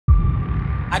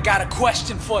I got a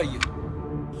question for you.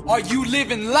 Are you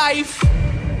living life,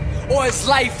 or is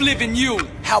life living you?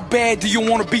 How bad do you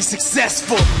want to be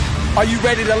successful? Are you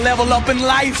ready to level up in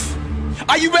life?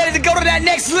 Are you ready to go to that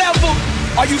next level?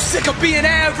 Are you sick of being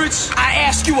average? I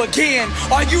ask you again,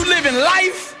 are you living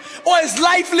life, or is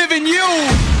life living you?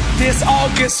 This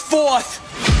August 4th,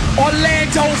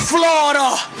 Orlando,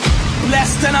 Florida,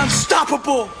 blessed and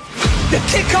unstoppable, the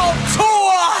kickoff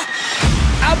tour.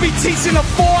 I'll be teaching a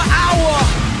 4-hour,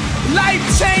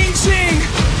 life-changing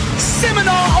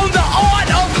seminar on the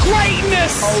art of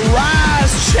greatness.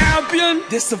 Arise, champion.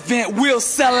 This event will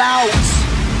sell out.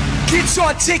 Get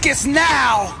your tickets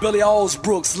now. Billy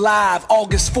Alsbrooks live,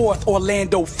 August 4th,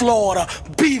 Orlando, Florida.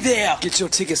 Be there. Get your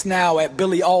tickets now at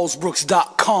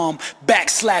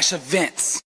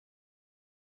billyalsbrooks.com/events.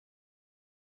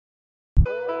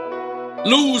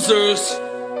 Losers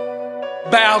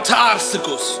bow to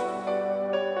obstacles.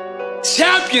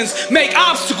 Champions make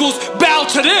obstacles bow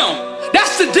to them.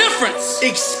 That's the difference.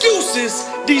 Excuses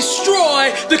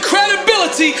destroy the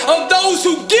credibility of those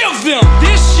who give them.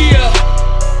 This year,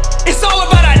 it's all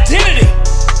about identity.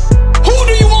 Who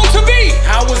do you want to be?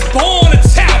 I was born a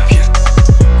champion,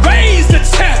 raised a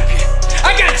champion.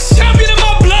 I got a champion in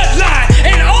my bloodline,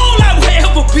 and all I will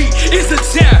ever be is a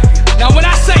champion. Now when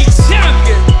I say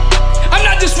champion, I'm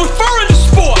not just referring to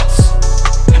sports.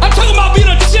 I'm talking about being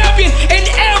a champion in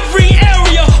every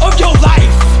area of your life.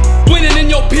 Winning in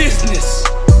your business,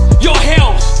 your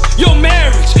health, your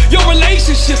marriage, your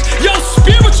relationships, your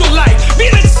spiritual life.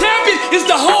 Being a champion is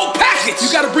the whole package.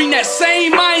 You gotta bring that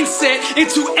same mindset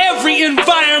into every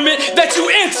environment that you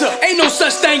enter. Ain't no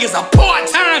such thing as a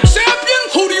part-time champion.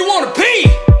 Who do you wanna be?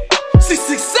 See,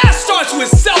 success starts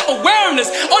with self-awareness,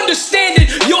 understanding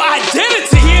your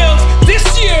identity. Give this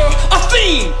year a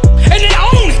theme, and then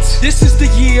own it. This is the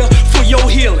year for your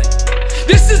healing.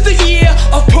 This is the year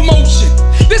of promotion.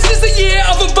 This is the year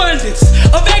of abundance,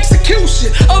 of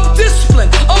execution, of discipline,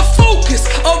 of focus,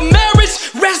 of marriage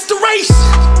restoration.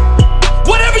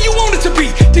 Whatever you want it to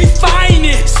be, define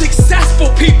it. Successful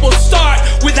people start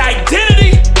with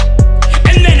identity,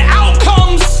 and then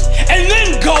outcomes, and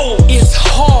then goals. It's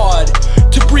hard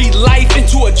to breathe life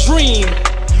into a dream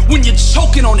when you're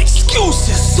choking on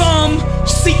excuses. Some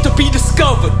seek to be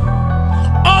discovered.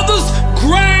 Others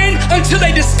grind until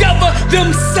they discover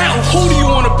themselves. Who do you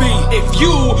want to be? If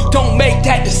you don't make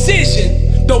that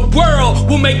decision, the world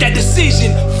will make that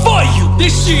decision for you.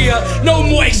 This year, no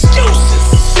more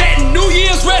excuses. Setting New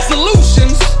Year's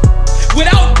resolutions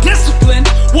without discipline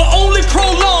will only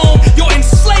prolong your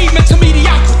enslavement to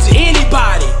mediocrity.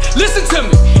 Anybody, listen to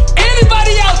me,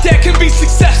 anybody out there can be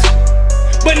successful,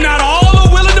 but not all are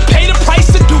willing to pay the price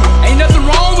to do it. Ain't nothing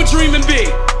wrong with dreaming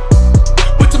big,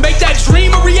 but to make that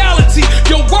dream a reality,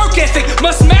 your work ethic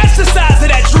must match the size of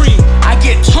that dream. I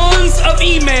get tons of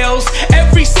emails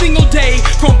every single day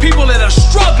from people that are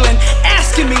struggling,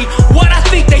 asking me what I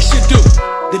think they should do.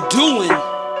 The doing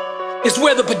is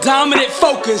where the predominant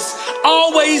focus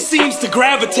always seems to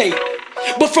gravitate.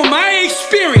 But from my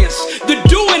experience, the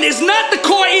doing is not the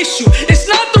core issue. It's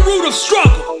not the root of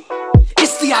struggle.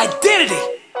 It's the identity.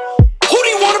 Who do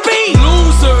you want to be?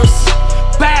 Losers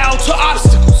bow to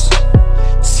obstacles.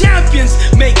 Champions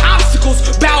make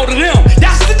obstacles bow to them.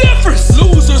 That's the difference.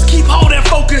 Losers keep all their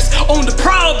focus on the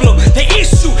problem, the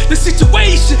issue, the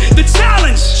situation, the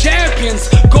challenge. Champions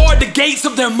guard the gates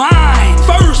of their mind.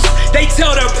 First, they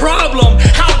tell their problem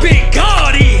how big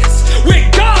God is.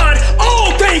 With God,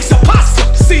 all things are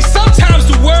possible. See, sometimes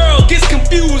the world gets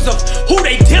confused of who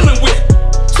they dealing with.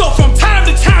 So from time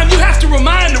to time, you have to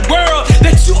remind the world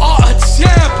that you are a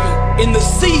champion. In the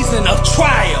season of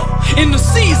trial, in the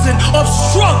season of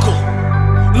struggle,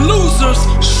 losers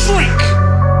shrink.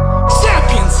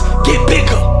 Champions get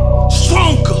bigger,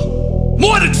 stronger,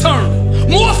 more determined,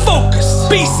 more focused.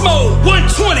 Beast mode,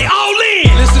 120, all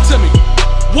in. Listen to me.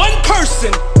 One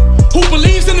person who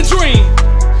believes in a dream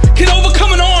can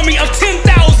overcome an army of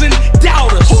 10,000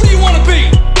 doubters. Who do you want to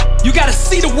be? You gotta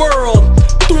see the world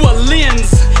through a lens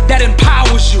that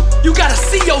empowers you. You gotta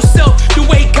see yourself the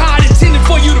way God intended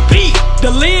for you to be.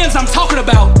 The lens I'm talking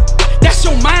about, that's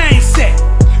your mindset,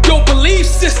 your belief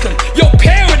system, your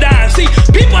paradigm. See,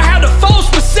 people have the false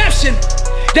perception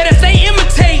that if they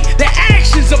imitate the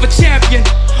actions of a champion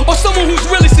or someone who's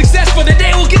really successful, that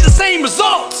they will get the same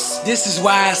results. This is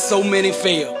why so many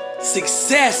fail.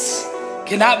 Success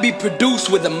cannot be produced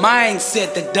with a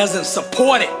mindset that doesn't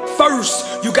support it. First,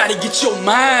 you gotta get your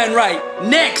mind right.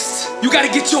 Next, you gotta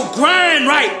get your grind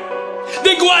right.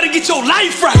 Then go out and get your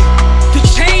life right. To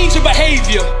change your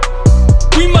behavior,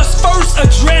 we must first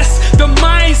address the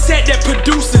mindset that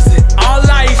produces it. Our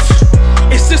life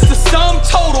is just the sum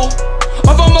total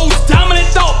of our most dominant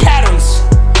thoughts.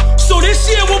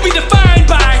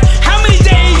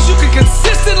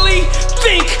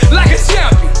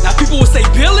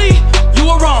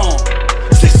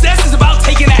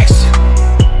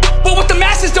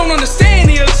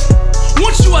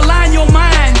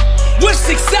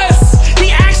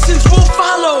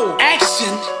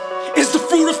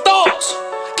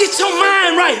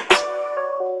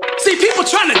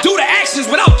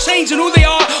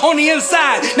 other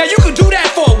side. Now you can do that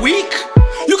for a week.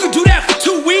 You can do that for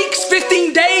 2 weeks,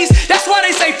 15 days. That's why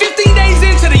they say 15 days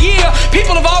into the year,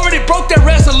 people have already broke their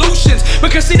resolutions.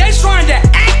 Because see, they're trying to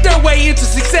act their way into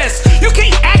success. You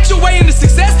can't act your way into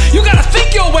success. You gotta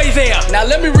think your way there. Now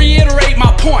let me reiterate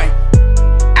my point.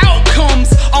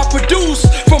 Outcomes are produced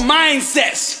from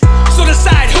mindsets. So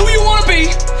decide who you want to be,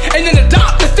 and then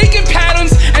adopt the thinking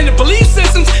patterns and the belief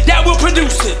systems that will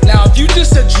produce it. Now, if you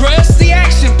just address the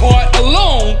action part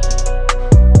alone,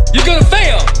 you're gonna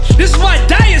fail. This is why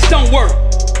diets don't work.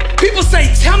 People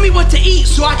say, tell me what to eat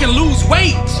so I can lose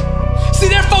weight. See,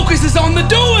 their focus is on the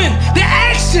doing, the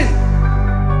action.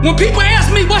 When people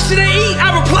ask me what should they eat,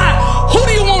 I reply, who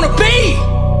do you want to be?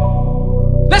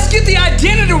 Let's get the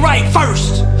identity right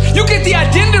first. You get the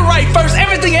identity right first,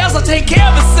 everything else will take care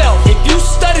of itself. If you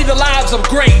study the lives of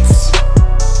greats,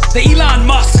 the Elon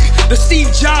Musk, the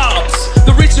Steve Jobs,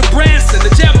 the Richard Branson,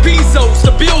 the Jeff Bezos,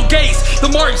 the Bill Gates, the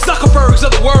Mark Zuckerbergs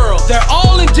of the world, they're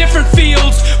all in different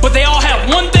fields, but they all have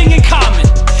one thing in common.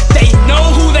 They know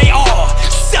who they are.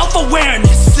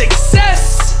 Self-awareness,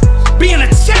 success, being a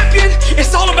champion,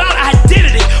 it's all about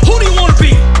identity. Who do you want to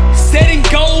be? Setting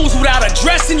goals without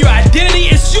addressing your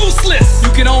identity is useless.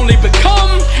 You can only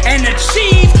become and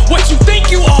achieve what you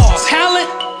think you are. Talent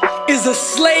is a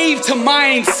slave to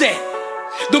mindset.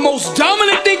 The most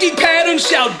dominant thinking pattern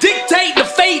shall dictate the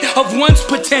fate of one's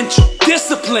potential.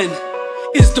 Discipline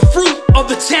is the fruit of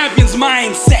the champion's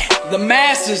mindset. The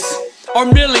masses are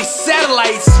merely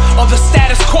satellites of the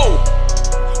status quo,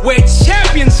 where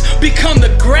champions become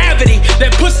the gravity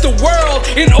that puts the world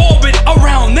in orbit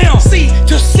around them. See,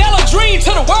 to sell a dream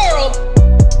to the world,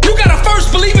 you gotta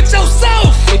first believe it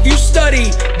yourself. If you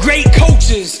study great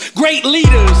coaches, great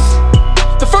leaders,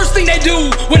 the first thing they do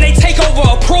when they take over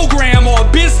a program or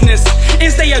a business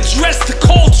is they address the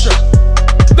culture,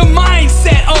 the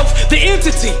mindset of the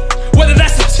entity, whether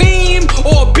that's a team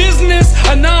or a business,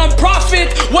 a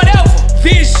non-profit, whatever.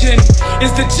 Vision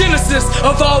is the genesis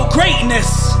of all greatness.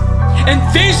 And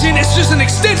vision is just an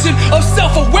extension of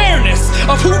self-awareness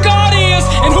of who God is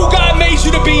and who God made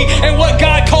you to be and what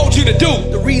God called you to do.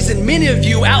 The reason many of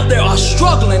you out there are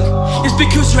struggling is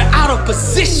because you're out of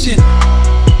position.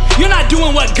 You're not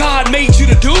doing what God made you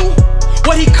to do,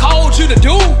 what He called you to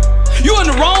do. You're in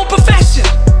the wrong profession.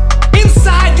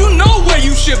 Inside, you know where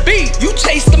you should be. You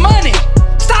chase the money.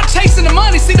 Stop chasing the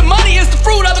money. See, the money is the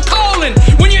fruit of the calling.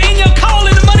 When you're in your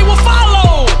calling, the money will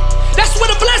follow. That's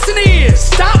where the blessing is.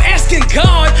 Stop asking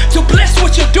God to bless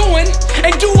what you're doing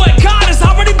and do what God has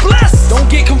already blessed. Don't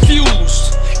get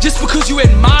confused. Just because you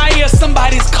admire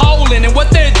somebody's calling and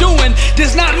what they're doing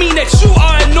does not mean that you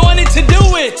are anointed to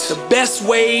do it. The best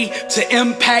way to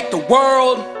impact the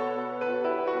world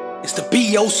is to be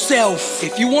yourself.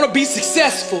 If you want to be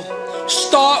successful,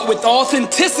 start with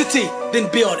authenticity, then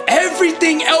build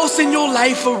everything else in your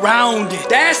life around it.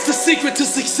 That's the secret to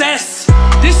success.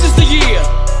 This is the year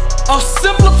of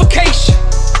simplification.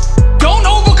 Don't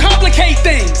overcomplicate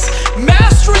things.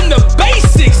 Mastering the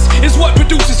basics is what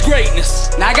produces greatness.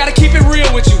 Now I gotta keep it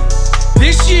real with you.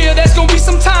 This year there's gonna be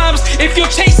some times if you're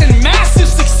chasing massive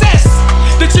success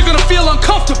that you're gonna feel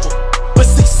uncomfortable. But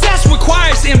success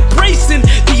requires embracing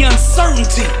the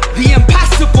uncertainty. The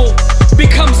impossible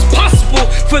becomes possible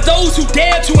for those who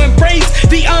dare to embrace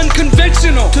the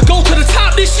unconventional. To go to the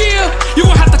top this year, you're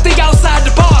gonna have to think outside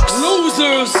the box.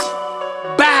 Losers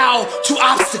bow to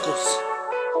obstacles.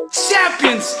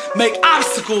 Champions make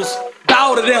obstacles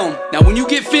bow to them. Now when you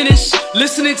get finished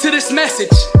listening to this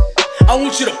message, I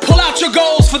want you to pull out your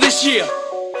goals for this year.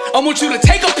 I want you to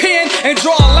take a pen and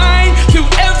draw a line through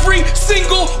every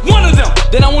single one of them.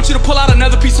 Then I want you to pull out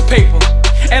another piece of paper,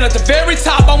 and at the very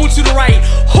top I want you to write,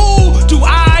 who do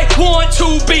I want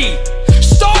to be?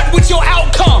 Start with your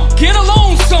outcome. Get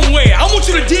alone somewhere. I want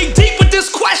you to dig deep with this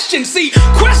question. See,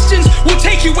 questions will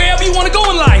take you wherever you want to go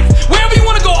in life. Wherever you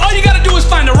want to go, all you got to do is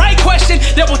find the right question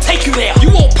that will take you there. You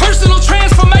want personal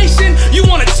transformation? You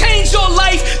want to change your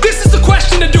life? This is the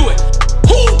question to do it.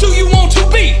 Who do you want to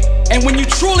be? And when you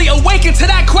truly awaken to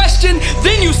that question,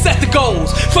 then you set the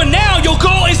goals. For now, your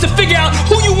goal is to figure out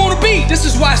who you want to be. This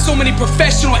is why so many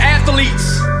professional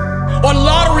athletes or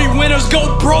lottery winners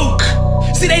go broke.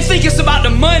 See, they think it's about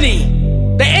the money.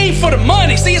 They aim for the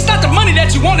money. See, it's not the money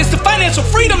that you want, it's the financial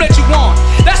freedom that you want.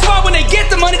 That's why when they get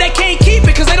the money, they can't keep it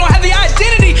because they don't have the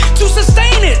identity to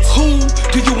sustain it. Who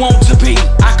do you want to be?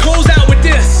 I close out with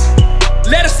this.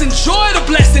 Let us enjoy the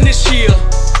blessing this year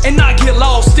and not get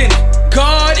lost in it.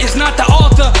 God is not the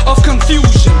author of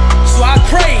confusion. So I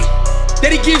pray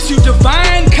that He gives you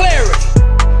divine clarity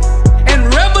and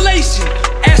revelation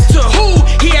as to who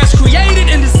He has created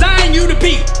and designed you to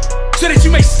be, so that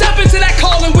you may step into that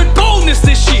calling with boldness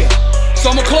this year. So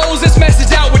I'm gonna close this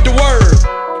message out with the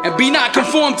word. And be not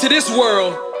conformed to this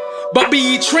world, but be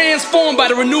ye transformed by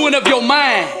the renewing of your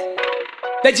mind,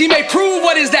 that ye may prove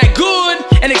what is that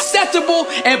good and acceptable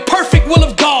and perfect will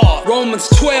of God. Romans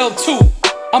 12:2.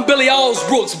 I'm Billy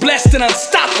Alsbrooks, blessed and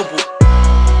unstoppable.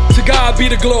 To God be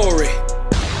the glory.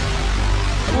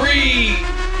 Breathe.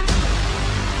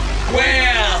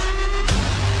 Well.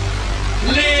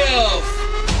 Live.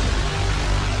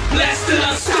 Blessed and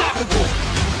unstoppable.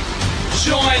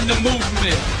 Join the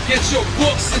movement. Get your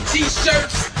books and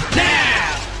t-shirts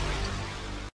now.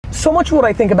 So much of what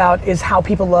I think about is how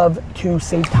people love to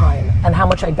save time and how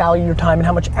much I value your time and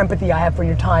how much empathy I have for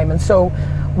your time. And so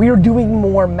we are doing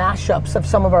more mashups of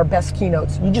some of our best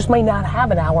keynotes. You just might not have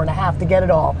an hour and a half to get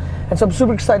it all. And so I'm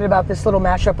super excited about this little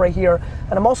mashup right here.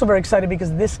 And I'm also very excited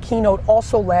because this keynote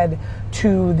also led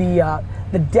to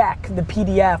the deck, the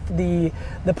PDF,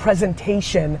 the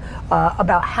presentation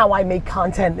about how I make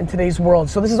content in today's world.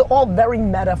 So this is all very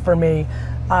meta for me.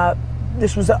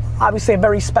 This was obviously a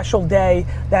very special day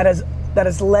that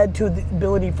has led to the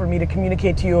ability for me to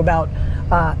communicate to you about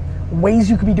ways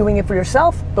you could be doing it for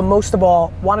yourself, but most of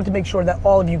all, wanted to make sure that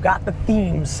all of you got the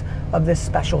themes of this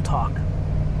special talk.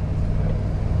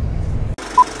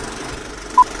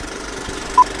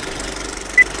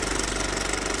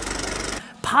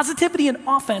 Positivity and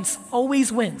offense always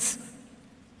wins.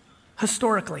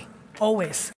 Historically,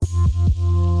 always.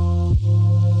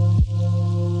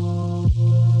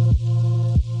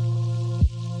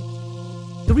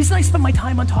 The reason I spend my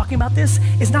time on talking about this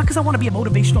is not because I want to be a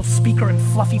motivational speaker and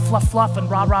fluffy fluff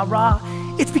and rah rah rah.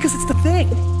 It's because it's the thing.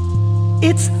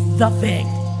 It's the thing.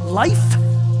 Life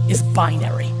is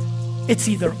binary. It's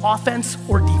either offense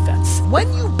or defense. When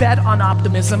you bet on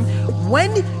optimism,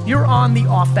 when you're on the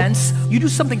offense, you do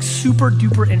something super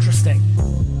duper interesting.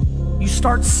 You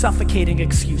start suffocating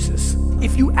excuses.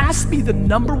 If you ask me the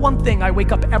 #1 thing I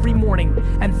wake up every morning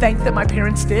and thank that my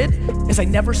parents did, is I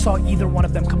never saw either one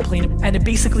of them complain. And it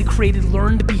basically created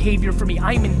learned behavior for me.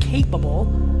 I am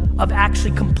incapable of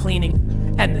actually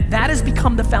complaining. And that has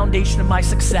become the foundation of my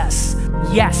success.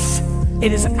 Yes,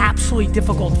 it is absolutely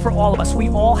difficult for all of us. We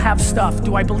all have stuff.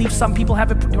 Do I believe some people have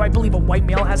it? Do I believe a white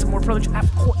male has more privilege?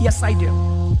 Of course, yes, I do.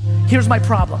 Here's my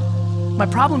problem. My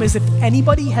problem is if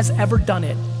anybody has ever done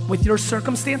it with your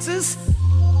circumstances,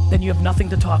 then you have nothing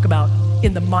to talk about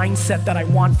in the mindset that I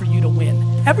want for you to win.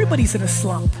 Everybody's in a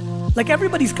slump. Like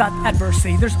everybody's got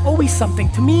adversity. There's always something.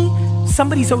 To me,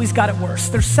 somebody's always got it worse.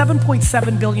 There's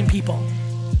 7.7 billion people.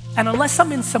 And unless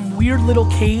I'm in some weird little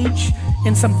cage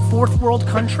in some fourth world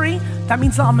country, that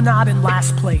means I'm not in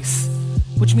last place,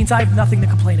 which means I have nothing to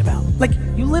complain about. Like,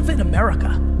 you live in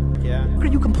America. Yeah. What are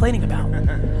you complaining about?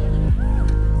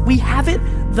 We have it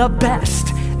the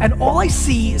best. And all I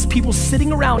see is people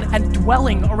sitting around and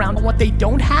dwelling around what they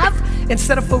don't have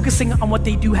instead of focusing on what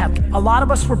they do have. A lot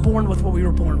of us were born with what we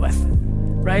were born with,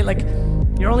 right? Like,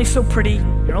 you're only so pretty,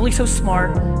 you're only so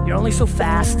smart, you're only so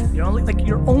fast, you're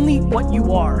only what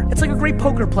you are. It's like a great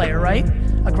poker player, right?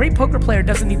 A great poker player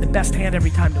doesn't need the best hand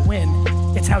every time to win.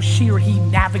 It's how she or he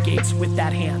navigates with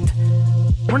that hand.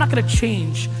 We're not gonna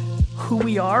change who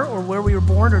we are or where we were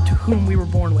born or to whom we were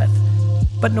born with.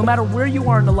 But no matter where you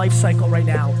are in the life cycle right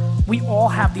now, we all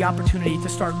have the opportunity to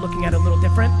start looking at it a little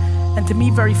different. And to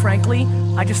me, very frankly,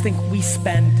 I just think we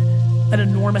spend an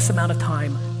enormous amount of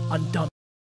time on dumb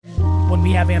when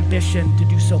we have ambition to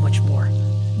do so much more.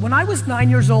 When I was 9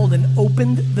 years old and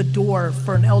opened the door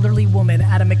for an elderly woman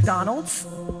at a McDonald's,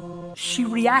 she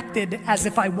reacted as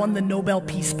if I won the Nobel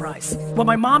Peace Prize. What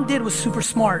my mom did was super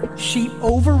smart. She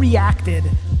overreacted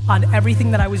on everything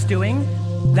that I was doing.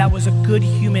 That was a good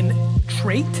human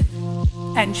trait,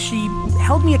 and she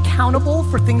held me accountable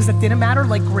for things that didn't matter,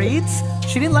 like grades.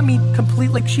 She didn't let me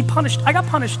complete, like I got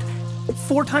punished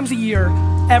 4 times a year,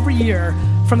 every year,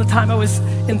 from the time I was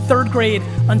in 3rd grade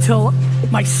until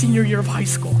my senior year of high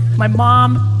school. My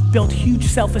mom built huge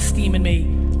self-esteem in me,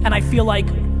 and I feel like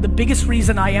the biggest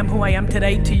reason I am who I am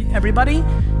today to everybody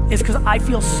is because I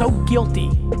feel so guilty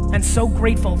and so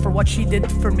grateful for what she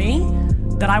did for me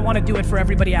that I want to do it for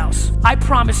everybody else. I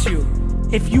promise you,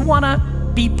 if you want to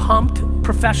be pumped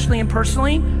professionally and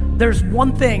personally, there's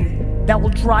one thing that will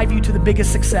drive you to the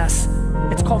biggest success.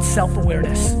 It's called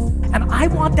self-awareness. And I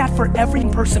want that for every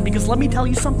person, because let me tell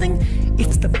you something,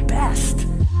 it's the best.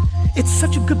 It's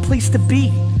such a good place to be.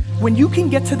 When you can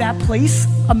get to that place,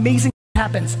 amazing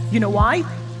happens. You know why?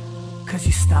 Because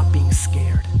you stop being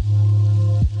scared.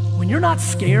 When you're not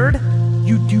scared,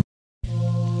 you do.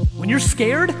 When you're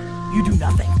scared, you do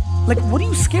nothing. Like, what are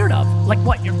you scared of? Like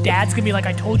what, your dad's gonna be like,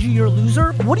 I told you you're a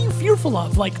loser? What are you fearful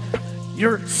of? Like,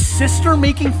 your sister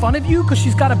making fun of you because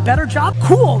she's got a better job?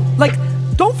 Cool, like,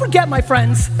 don't forget, my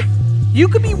friends, You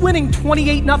could be winning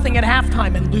 28-0 at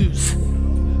halftime and lose.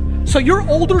 So your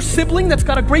older sibling that's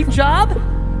got a great job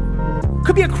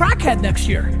could be a crackhead next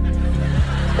year.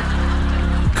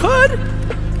 Could,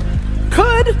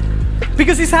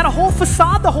 because he's had a whole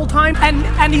facade the whole time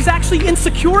and he's actually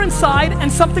insecure inside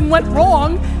and something went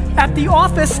wrong at the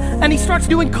office and he starts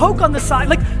doing coke on the side.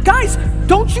 Like, guys,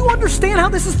 don't you understand how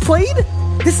this is played?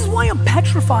 This is why I'm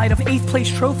petrified of 8th place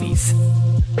trophies.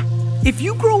 If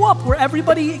you grow up where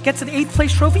everybody gets an 8th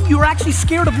place trophy, you're actually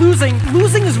scared of losing.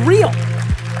 Losing is real.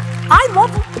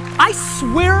 I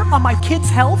swear on my kids'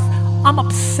 health, I'm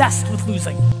obsessed with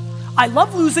losing. I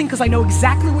love losing because I know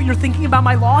exactly what you're thinking about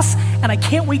my loss, and I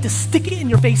can't wait to stick it in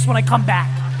your face when I come back.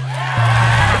 You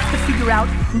have to figure out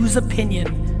whose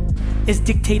opinion is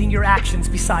dictating your actions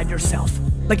beside yourself.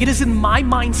 Like, it is in my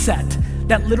mindset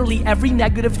that literally every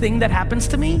negative thing that happens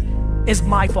to me is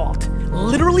my fault.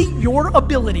 Literally, your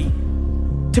ability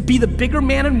to be the bigger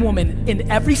man and woman in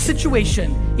every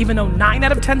situation, even though 9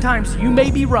 out of 10 times you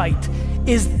may be right,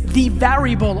 is the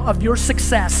variable of your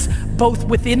success, both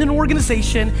within an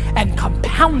organization and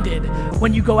compounded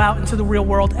when you go out into the real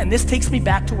world. And this takes me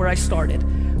back to where I started.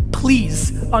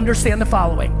 Please understand the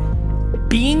following.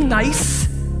 Being nice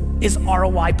is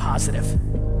ROI positive.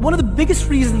 One of the biggest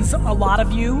reasons a lot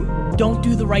of you don't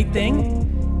do the right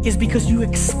thing is because you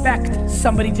expect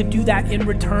somebody to do that in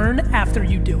return after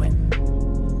you do it.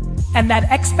 And that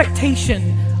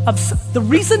expectation of, the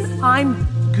reason I'm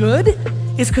good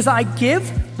is because I give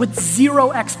with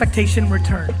zero expectation in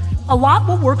return. A lot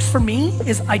what works for me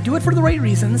is I do it for the right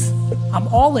reasons, I'm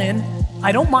all in,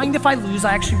 I don't mind if I lose,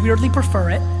 I actually weirdly prefer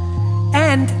it,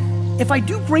 and if I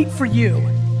do great for you,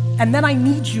 and then I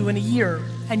need you in a year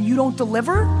and you don't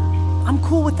deliver, I'm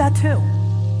cool with that too.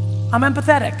 I'm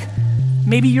empathetic.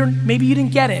 Maybe you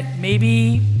didn't get it,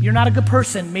 maybe you're not a good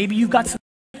person, maybe you've got some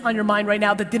on your mind right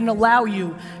now that didn't allow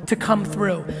you to come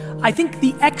through. I think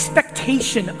the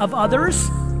expectation of others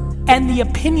and the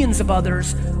opinions of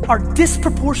others are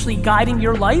disproportionately guiding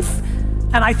your life,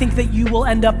 and I think that you will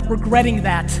end up regretting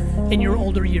that in your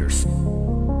older years.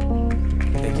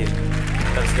 Thank you.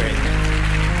 That was great.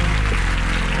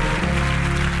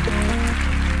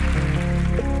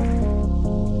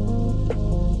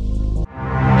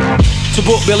 To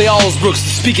book Billy Alsbrooks to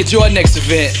speak at your next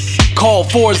event, call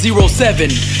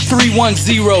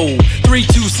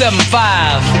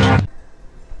 407-310-3275.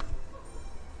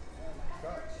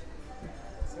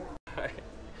 Hi,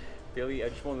 Billy, I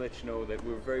just want to let you know that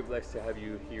we're very blessed to have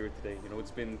you here today. You know, it's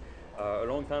been a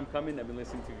long time coming. I've been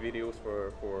listening to videos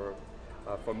for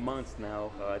months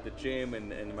now at the gym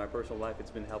and in my personal life.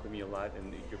 It's been helping me a lot,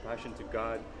 and your passion to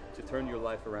God to turn your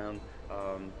life around.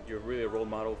 You're really a role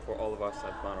model for all of us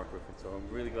at Vaynerchuk, so I'm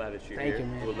really glad that you're here. Thank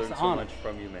you, man. We'll learn so much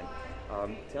from you, man.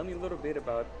 Tell me a little bit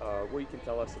about what you can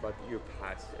tell us about your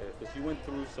past, because you went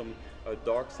through some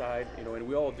dark side, you know, and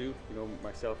we all do, you know,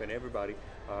 myself and everybody.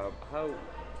 How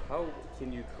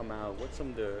can you come out? What's some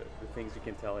of the things you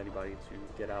can tell anybody to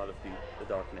get out of the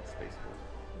darkness, basically?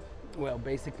 Well,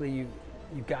 basically,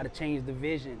 you've got to change the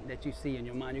vision that you see in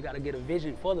your mind. You got to get a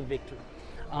vision for the victory.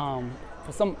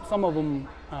 For some of them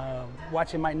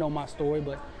watching might know my story,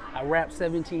 but I rapped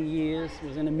 17 years,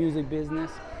 was in the music business,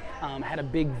 had a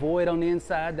big void on the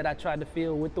inside that I tried to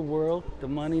fill with the world, the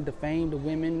money, the fame, the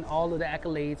women, all of the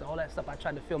accolades, all that stuff. I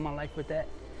tried to fill my life with that.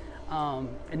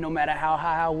 And no matter how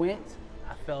high I went,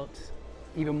 I felt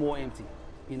even more empty.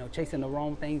 You know, chasing the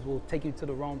wrong things will take you to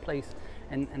the wrong place.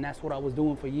 And that's what I was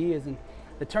doing for years. And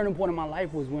the turning point in my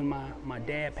life was when my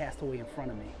dad passed away in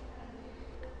front of me.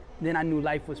 Then I knew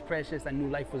life was precious, I knew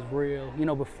life was real. You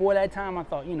know, before that time I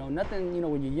thought, you know, nothing, you know,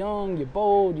 when you're young, you're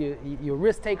bold, you're a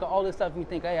risk taker, all this stuff, you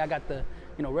think, hey, I got the,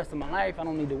 you know, rest of my life, I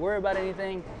don't need to worry about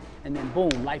anything. And then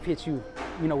boom, life hits you,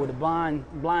 you know, with a blind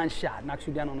shot, knocks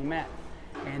you down on the mat.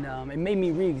 And it made me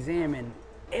re-examine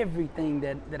everything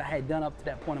that I had done up to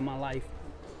that point in my life.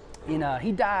 And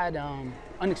he died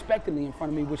unexpectedly in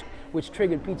front of me, which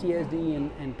triggered PTSD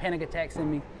and panic attacks in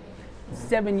me.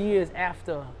 7 years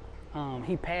after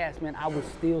he passed, man, I was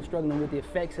still struggling with the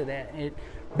effects of that. It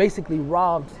basically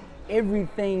robbed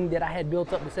everything that I had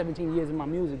built up the 17 years in my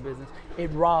music business.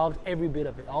 It robbed every bit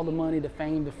of it. All the money, the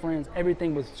fame, the friends,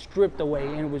 everything was stripped away,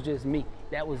 and it was just me.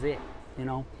 That was it, you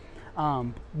know.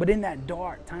 But in that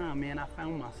dark time, man, I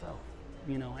found myself,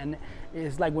 you know. And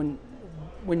it's like when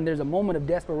there's a moment of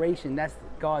desperation, that's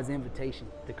God's invitation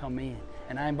to come in.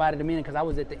 And I invited him in because I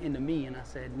was at the end of me, and I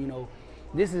said, you know,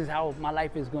 this is how my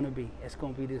life is going to be. It's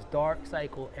going to be this dark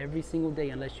cycle every single day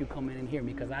unless you come in and hear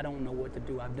me, because I don't know what to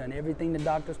do. I've done everything the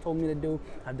doctors told me to do.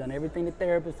 I've done everything the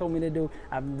therapist told me to do.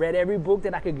 I've read every book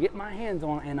that I could get my hands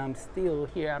on, and I'm still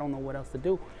here. I don't know what else to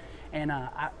do. And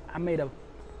I made a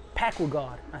pact with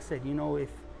God. I said, you know,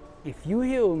 if you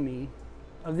heal me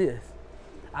of this,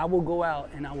 I will go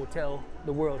out and I will tell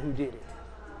the world who did it.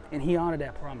 And he honored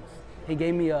that promise. He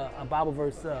gave me a Bible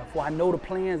verse, for I know the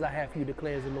plans I have for you,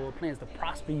 declares the Lord, plans to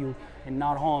prosper you and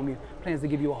not harm you, plans to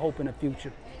give you a hope in the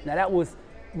future. Now that was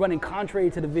running contrary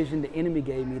to the vision the enemy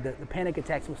gave me. The panic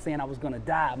attacks were saying I was gonna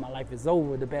die, my life is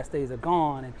over, the best days are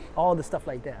gone, and all the stuff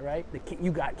like that, right?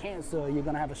 You got cancer, you're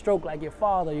gonna have a stroke like your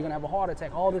father, you're gonna have a heart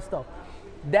attack, all this stuff.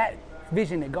 That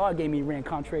vision that God gave me ran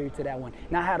contrary to that one.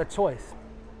 Now I had a choice.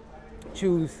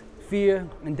 Choose fear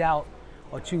and doubt,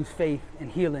 or choose faith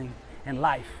and healing and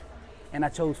life. And I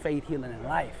chose faith, healing, and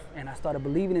life. And I started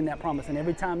believing in that promise. And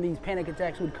every time these panic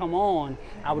attacks would come on,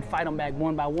 I would fight them back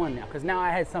one by one now. Because now I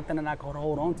had something that I could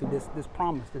hold on to, this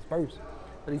promise, this verse.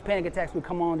 So these panic attacks would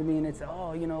come on to me and they'd say,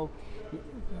 oh, you know,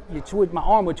 you twitch, my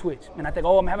arm would twitch. And I think,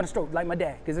 oh, I'm having a stroke, like my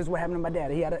dad. Because this is what happened to my dad.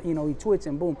 He had he twitched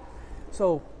and boom.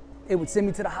 So it would send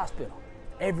me to the hospital.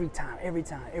 Every time,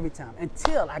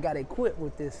 until I got equipped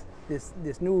with this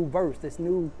new verse, this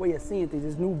new way of seeing things,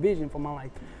 this new vision for my life.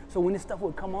 So when this stuff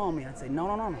would come on me, I'd say,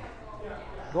 no.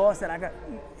 God said,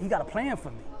 he got a plan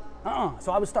for me.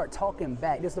 So I would start talking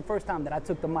back. This is the first time that I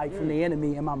took the mic from the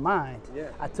enemy in my mind. Yeah.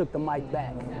 I took the mic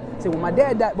back. See, when my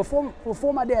dad died,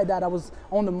 before my dad died, I was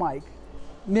on the mic.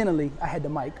 Mentally, I had the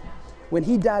mic. When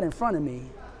he died in front of me,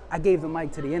 I gave the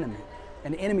mic to the enemy.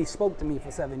 And the enemy spoke to me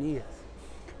for 7 years.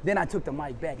 Then I took the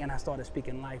mic back and I started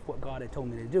speaking life, what God had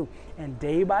told me to do. And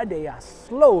day by day, I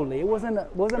slowly, it wasn't an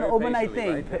overnight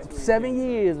thing. Right? 7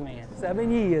 years, man,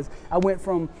 7 years. I went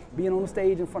from being on the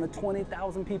stage in front of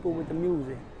 20,000 people with the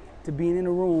music to being in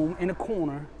a room, in a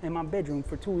corner, in my bedroom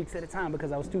for 2 weeks at a time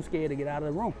because I was too scared to get out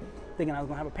of the room, thinking I was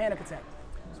gonna have a panic attack.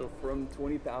 So from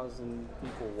 20,000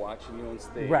 people watching you on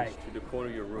stage to the corner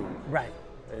of your room. Right.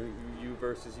 And you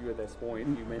versus you at this point,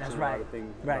 you mentioned a lot of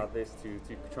things about this to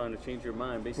trying to change your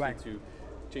mind, basically to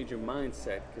change your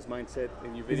mindset, because mindset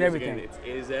in your videos again, it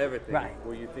is everything. Right.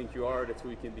 Where you think you are, that's who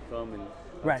you can become. And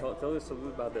tell us a little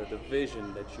about the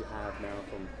vision that you have now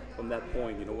from that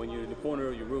point. You know, when you're in the corner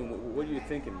of your room, what are you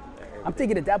thinking? I'm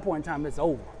thinking at that point in time, it's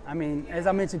over. I mean, as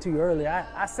I mentioned to you earlier,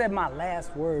 I said my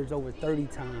last words over 30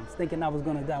 times, thinking I was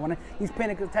gonna die. When these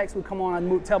panic attacks would come on,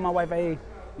 I'd tell my wife, hey,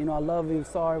 you know, I love you,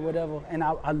 sorry, whatever. And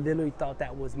I literally thought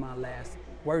that was my last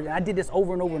word. And I did this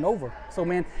over and over and over. So,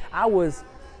 man, I was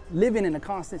living in a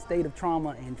constant state of trauma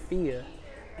and fear.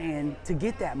 And to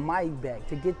get that mic back,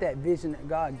 to get that vision that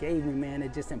God gave me, man,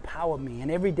 it just empowered me.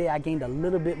 And every day I gained a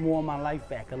little bit more of my life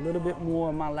back, a little bit more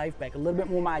of my life back, a little bit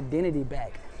more of my identity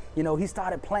back. You know, he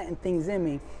started planting things in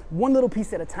me, one little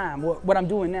piece at a time, what I'm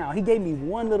doing now. He gave me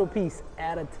one little piece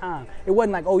at a time. It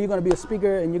wasn't like, oh, you're going to be a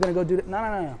speaker and you're going to go do that.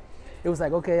 No. It was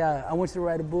like, okay, I want you to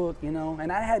write a book, you know,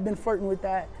 and I had been flirting with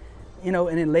that, you know,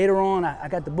 and then later on I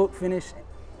got the book finished,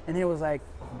 and then it was like,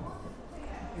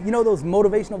 you know those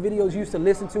motivational videos you used to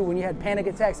listen to when you had panic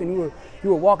attacks and you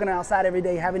were walking outside every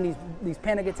day having these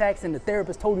panic attacks and the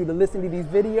therapist told you to listen to these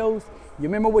videos? You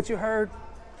remember what you heard?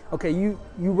 Okay, you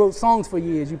wrote songs for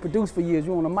years, you produced for years,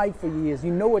 you were on a mic for years,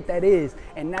 you know what that is,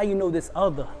 and now you know this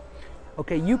other.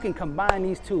 Okay, you can combine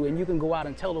these two and you can go out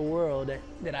and tell the world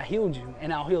that I healed you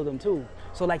and I'll heal them too.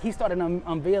 So like he started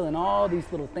unveiling all these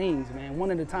little things, man, one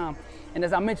at a time. And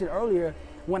as I mentioned earlier,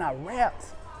 when I rapped,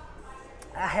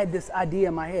 I had this idea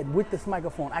in my head, with this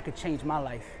microphone, I could change my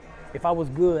life. If I was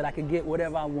good, I could get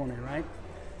whatever I wanted, right?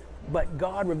 But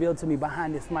God revealed to me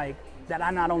behind this mic that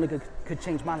I not only could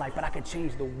change my life, but I could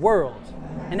change the world.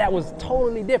 And that was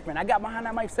totally different. I got behind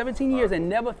that mic 17 years and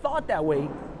never thought that way.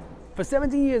 For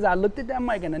 17 years, I looked at that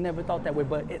mic and I never thought that way,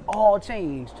 but it all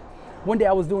changed. One day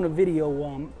I was doing a video,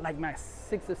 like my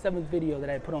 6th or 7th video that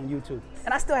I had put on YouTube.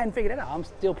 And I still hadn't figured it out. I'm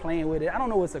still playing with it. I don't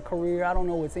know what's a career. I don't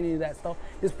know what's any of that stuff.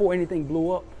 Just before anything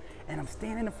blew up. And I'm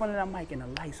standing in front of that mic and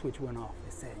the light switch went off.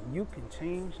 It said, you can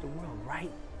change the world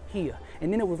right here.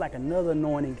 And then it was like another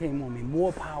anointing came on me.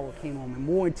 More power came on me.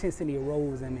 More intensity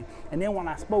arose in me. And then when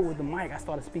I spoke with the mic, I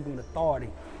started speaking with authority.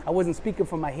 I wasn't speaking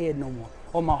from my head no more,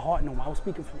 or my heart no more. I was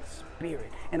speaking from the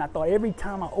spirit. And I thought every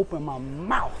time I opened my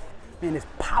mouth, man, this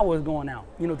power is going out,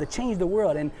 you know, to change the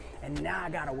world. And now I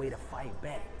got a way to fight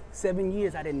back. 7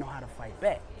 years, I didn't know how to fight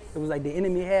back. It was like the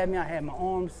enemy had me. I had my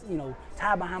arms, you know,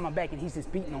 tied behind my back, and he's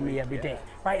just beating on me every day,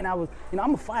 right? And I was, you know,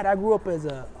 I'm a fighter. I grew up as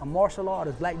a martial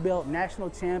artist, black belt, national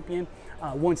champion,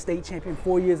 won state champion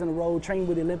 4 years in a row, trained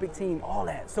with the Olympic team, all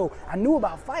that. So I knew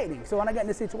about fighting. So when I got in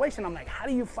this situation, I'm like, how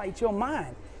do you fight your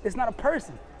mind? It's not a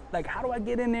person. Like, how do I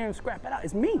get in there and scrap it out?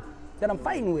 It's me that I'm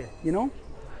fighting with, you know?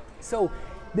 So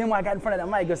then when I got in front of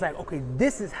that mic, it's like, okay,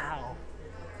 this is how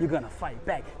you're gonna fight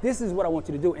back. This is what I want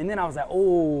you to do. And then I was like,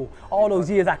 oh, all those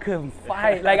years I couldn't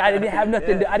fight. Like I didn't have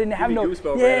nothing. I didn't have no.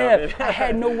 I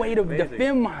had no way to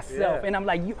defend myself. And I'm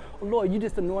like, Lord, you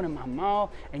just anointed my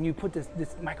mouth, and you put this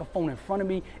microphone in front of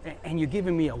me, and you're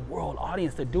giving me a world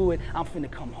audience to do it. I'm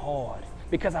finna come hard,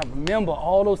 because I remember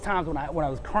all those times when I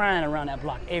was crying around that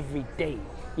block every day.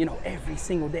 You know, every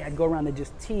single day I'd go around to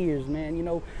just tears, man. You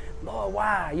know, Lord,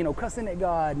 why? You know, cussing at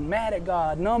God, mad at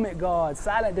God, numb at God,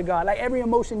 silent to God, like every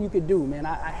emotion you could do, man.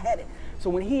 I had it. So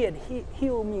when he had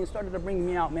healed me and started to bring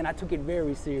me out, man, I took it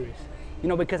very serious. You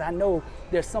know, because I know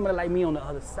there's somebody like me on the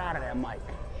other side of that mic,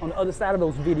 on the other side of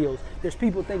those videos. There's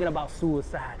people thinking about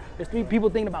suicide. There's people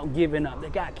thinking about giving up. They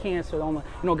got cancer,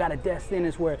 got a death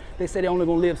sentence where they say they're only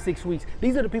gonna live 6 weeks.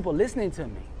 These are the people listening to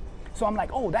me. So I'm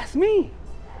like, oh, that's me.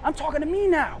 I'm talking to me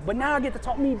now, but now I get to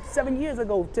talk to me 7 years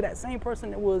ago to that same person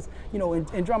that was, you know,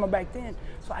 in drama back then.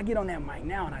 So I get on that mic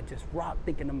now and I just rock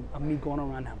thinking of me going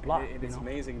around that block. And it's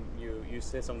amazing. You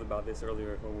said something about this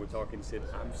earlier when we were talking. You said,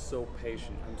 I'm so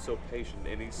patient.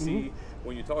 And you see,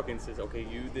 when you're talking, it says, okay,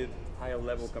 you did higher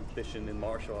level competition in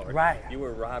martial art. Right. You were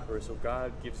a rapper, so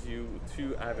God gives you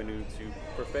 2 avenues to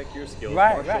perfect your skills.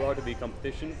 Right, martial art to be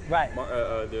competition. Right.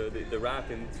 The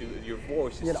rap into your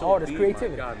voice is the so artist, deep.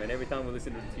 creativity. My God, man, every time we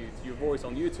listen to your voice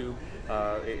on YouTube,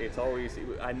 it's always,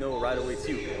 I know right away it's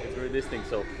you. It's very distinct.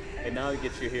 So, and now it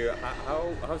gets you here.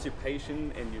 How's your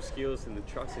patience and your skills and the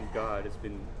trust in God?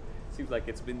 Seems like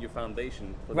it's been your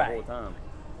foundation for the whole time.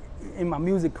 In my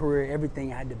music career, everything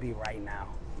had to be right now.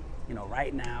 You know,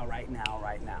 right now.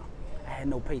 I had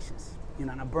no patience. You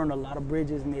know, and I burned a lot of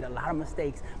bridges, made a lot of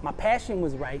mistakes. My passion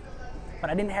was right, but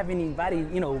I didn't have anybody,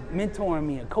 you know, mentoring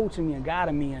me and coaching me and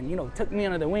guiding me and, you know, took me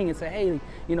under the wing and said, hey,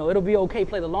 you know, it'll be okay,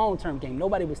 play the long-term game.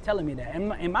 Nobody was telling me that.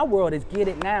 And my world is get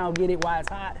it now, get it while it's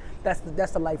hot.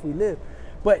 That's the life we live.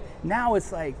 But now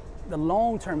it's like the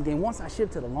long-term game. Once I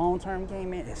shift to the long-term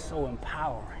game, man, it's so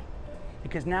empowering.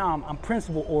 Because now I'm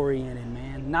principle-oriented,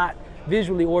 man, not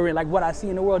visually oriented, like what I see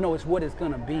in the world. No, it's what it's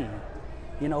gonna be.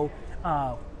 You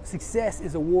know, success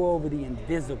is a war over the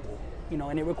invisible, you know,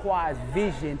 and it requires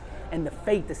vision and the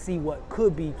faith to see what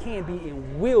could be, can be,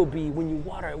 and will be when you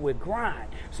water it with grind.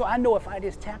 So I know if I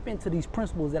just tap into these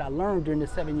principles that I learned during the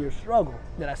 7-year struggle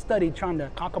that I studied trying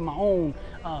to conquer my own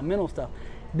mental stuff,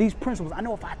 these principles, I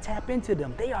know if I tap into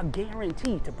them, they are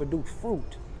guaranteed to produce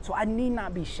fruit. So I need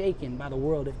not be shaken by the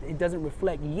world if it doesn't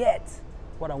reflect yet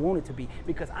what I want it to be,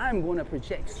 because I'm going to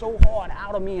project so hard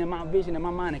out of me and my vision in my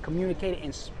mind and communicate it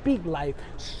and speak life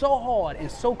so hard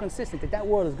and so consistent that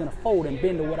world is going to fold and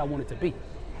bend to what I want it to be.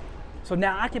 So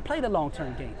now I can play the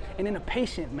long-term game, and then a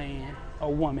patient man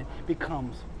or woman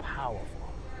becomes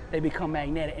powerful. They become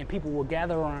magnetic, and people will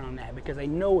gather around that because they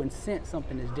know and sense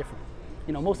something is different.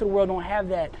 You know, most of the world don't have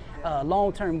that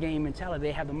long-term game mentality.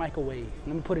 They have the microwave.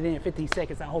 Let me put it in 15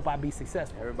 seconds. I hope I be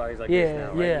successful. Everybody's like this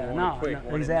now, right? You want it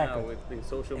quick, exactly. Now with the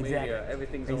social media,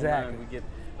 everything's online. We get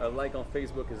a like on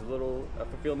Facebook is a little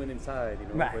fulfillment inside. You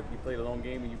know, but you play the long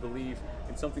game and you believe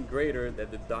in something greater,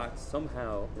 that the dots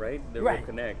somehow, they will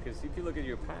connect. Because if you look at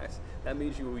your past, that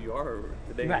means you who you are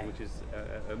today, which is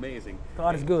amazing.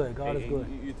 God is good. God is good.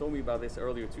 You told me about this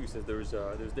earlier too. Says there's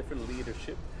different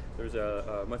leadership. There's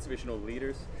motivational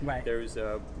leaders. There's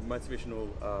motivational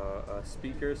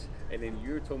speakers, and then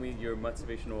you told me you're a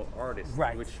motivational artist,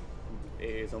 which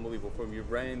is unbelievable. From your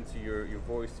brand to your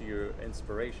voice to your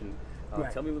inspiration.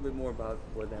 Tell me a little bit more about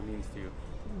what that means to you.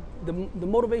 The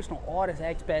motivational artist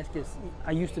aspect is,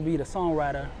 I used to be the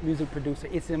songwriter, music producer.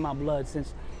 It's in my blood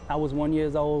since I was 1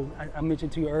 year old. I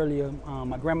mentioned to you earlier,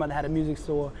 my grandmother had a music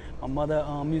store, my mother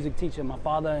music teacher, my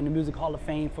father in the Music Hall of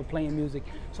Fame for playing music.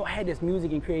 So I had this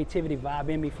music and creativity vibe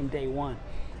in me from day one.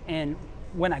 And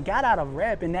when I got out of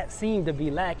rapping, that seemed to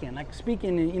be lacking. Like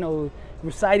speaking and, you know,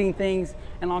 reciting things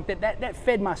and like that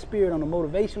fed my spirit on the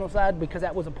motivational side because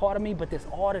that was a part of me. But this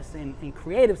artist and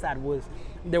creative side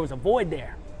there was a void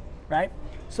there, right?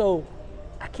 So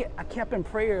I kept in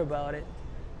prayer about it.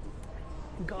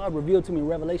 God revealed to me in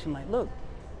Revelation, like, look,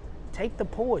 take the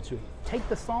poetry, take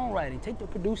the songwriting, take the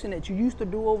producing that you used to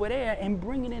do over there and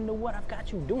bring it into what I've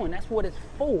got you doing. That's what it's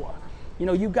for. You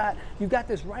know, you got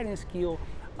this writing skill.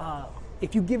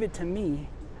 If you give it to me,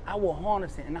 I will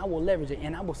harness it and I will leverage it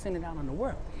and I will send it out in the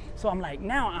world. So I'm like,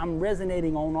 now I'm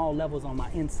resonating on all levels on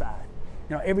my inside.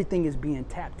 You know, everything is being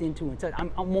tapped into and touched.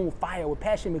 I'm on fire with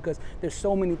passion because there's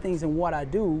so many things in what I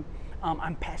do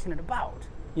I'm passionate about.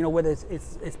 You know, whether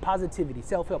it's positivity,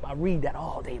 self-help, I read that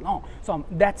all day long. So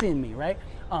that's in me, right?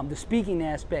 The speaking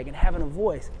aspect and having a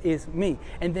voice is me.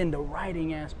 And then the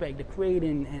writing aspect, the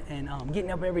creating and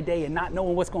getting up every day and not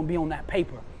knowing what's going to be on that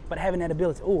paper, but having that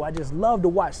ability. Oh, I just love to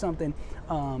watch something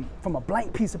from a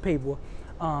blank piece of paper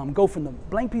go from the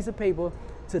blank piece of paper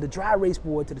to the dry erase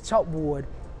board to the chalkboard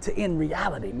to in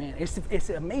reality, man. It's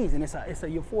amazing. It's a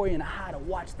euphoria and a high to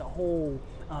watch the whole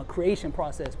creation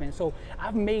process, man. So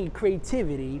I've made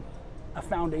creativity a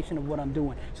foundation of what I'm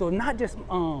doing. So not just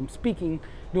speaking,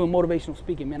 doing motivational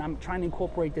speaking, man. I'm trying to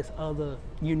incorporate this other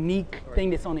unique thing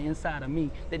that's on the inside of me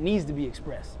that needs to be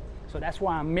expressed. So that's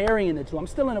why I'm marrying the two. I'm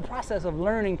still in the process of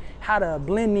learning how to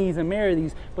blend these and marry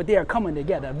these, but they are coming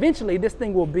together. Eventually, this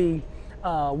thing will be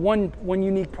one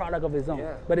unique product of its own.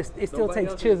 Yeah. But it still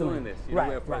takes chiseling. This. You know,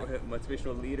 we have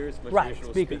motivational leaders, motivational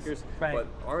speakers, but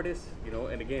artists, you know,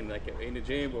 and again, like in the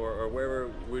gym or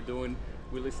wherever we're doing,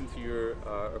 we listen to your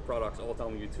products all the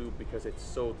time on YouTube because it's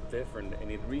so different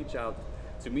and it reach out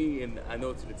to me and I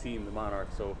know to the team, the Monarch.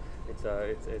 So it's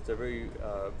a very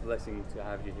blessing to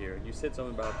have you here. You said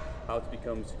something about how to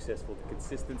become successful, the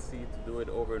consistency to do it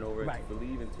over and over, to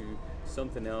believe into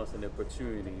something else and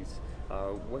opportunities.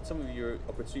 What's some of your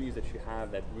opportunities that you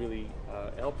have that really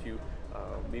help you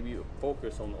maybe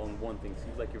focus on one thing?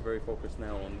 Seems like you're very focused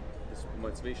now on this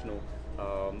motivational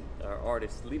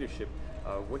artist leadership.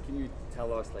 What can you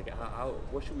tell us, like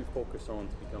what should we focus on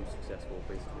to become successful,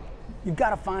 basically? You've got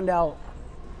to find out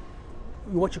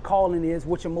what your calling is,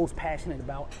 what you're most passionate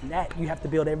about, and that you have to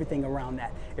build everything around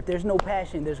that. If there's no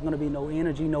passion, there's going to be no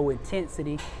energy, no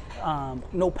intensity,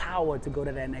 no power to go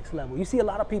to that next level. You see a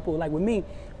lot of people, like with me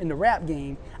in the rap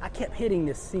game, I kept hitting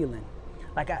this ceiling.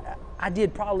 Like I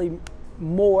did probably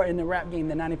more in the rap game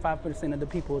than 95% of the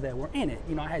people that were in it.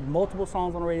 You know, I had multiple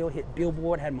songs on the radio, hit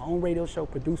Billboard, had my own radio show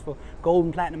produced for Gold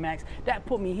and Platinum Max. That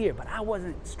put me here, but I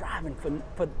wasn't striving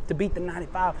to beat the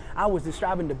 95. I was just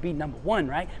striving to be #1,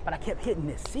 right? But I kept hitting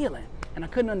this ceiling, and I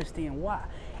couldn't understand why.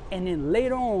 And then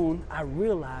later on, I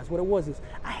realized what it was is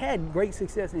I had great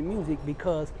success in music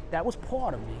because that was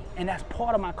part of me, and that's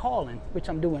part of my calling, which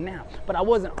I'm doing now. But I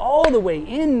wasn't all the way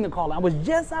in the calling. I was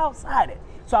just outside it.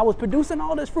 So I was producing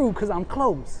all this fruit because I'm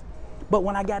close. But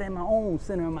when I got in my own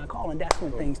center of my calling, that's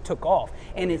when things took off.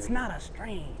 And it's not a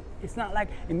strain. It's not like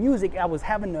in music, I was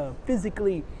having to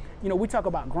physically, you know, we talk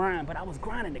about grind, but I was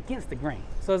grinding against the grain.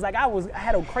 So it's like I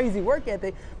had a crazy work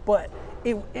ethic, but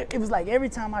it was like every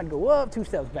time I'd go up, 2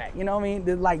 steps back. You know what I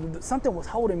mean? Like something was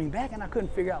holding me back and I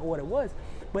couldn't figure out what it was.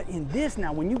 But in this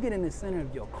now, when you get in the center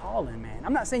of your calling, man,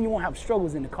 I'm not saying you won't have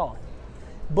struggles in the calling,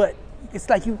 but it's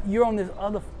like you're on this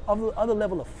other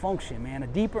level of function, man, a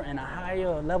deeper and a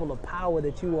higher level of power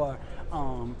that you are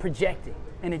projecting.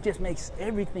 And it just makes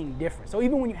everything different. So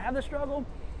even when you have the struggle,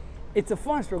 it's a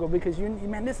fun struggle because,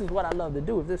 man, this is what I love to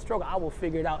do. If this struggle, I will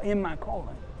figure it out in my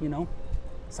calling, you know?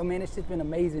 So, man, it's just been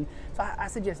amazing. So I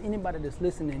suggest anybody that's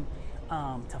listening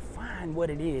to find what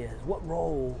it is, what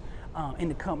role in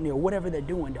the company or whatever they're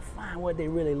doing, to find what they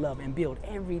really love and build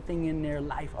everything in their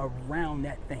life around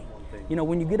that thing. You know,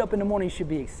 when you get up in the morning, you should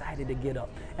be excited to get up.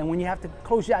 And when you have to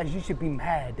close your eyes, you should be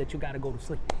mad that you got to go to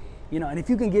sleep. You know, and if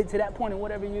you can get to that point in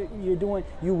whatever you're doing,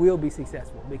 you will be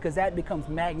successful because that becomes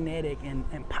magnetic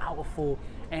and powerful,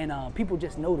 and people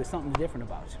just notice something's different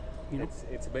about you. You know?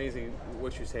 It's amazing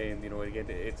what you're saying. You know, again,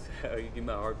 it's you get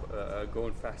my heart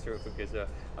going faster because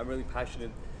I'm really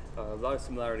passionate. A lot of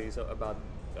similarities about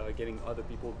getting other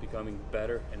people becoming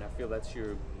better, and I feel that's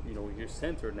your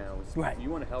center now. Right. You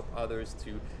want to help others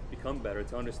to become better,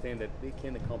 to understand that they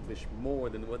can accomplish more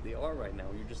than what they are right now.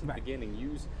 You're just at the beginning.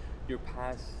 Use your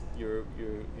past, your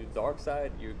dark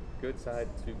side, your good side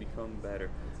to become better.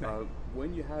 Right.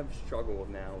 When you have struggle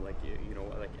now, like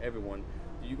like everyone,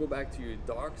 do you go back to your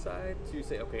dark side to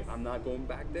say, okay, I'm not going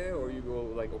back there, or you go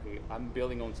like, okay, I'm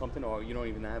building on something, or you don't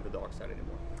even have the dark side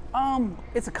anymore?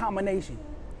 It's a combination.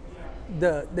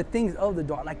 The things of the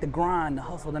dark, like the grind, the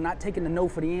hustle, the not taking the no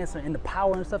for the answer, and the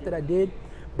power and stuff that I did,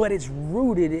 but it's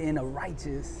rooted in a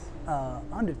righteous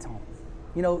undertone.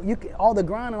 You know, all the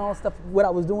grind and all the stuff, what I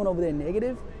was doing over there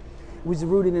negative, was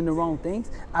rooted in the wrong things.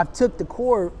 I've took the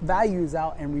core values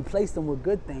out and replaced them with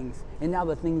good things, and now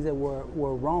the things that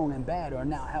were wrong and bad are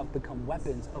now have become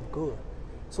weapons of good.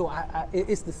 So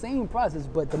it's the same process,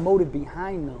 but the motive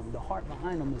behind them, the heart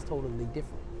behind them is totally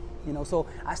different. You know, so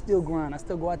I still grind, I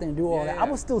still go out there and do all that. I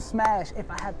will still smash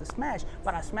if I have to smash,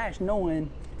 but I smash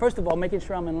knowing, first of all, making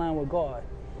sure I'm in line with God.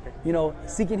 You know,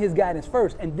 seeking his guidance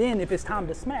first, and then if it's time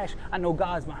to smash, I know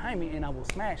God's behind me and I will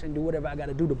smash and do whatever I got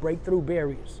to do to break through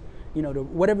barriers. You know,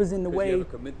 whatever's in the way. You have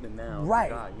a commitment now. Right.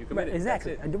 To God. You Right. committed.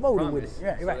 Exactly. That's I it. devoted Promise. with it.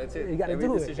 Right. So Right. that's it. You got to Every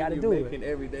do it. decision Got to you're do making it.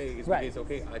 every day is Right. because,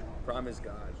 okay, I promise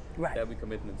God. Right. That we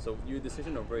commitment. So your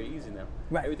decisions are very easy now.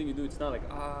 Right. Everything you do, it's not like,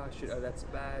 shit, that's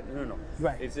bad. No.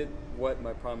 Right. Is it what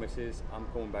my promise is? I'm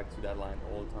going back to that line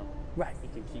all the time. Right. You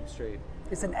can keep straight.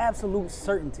 It's an absolute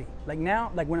certainty. Like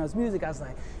now, like when I was music, I was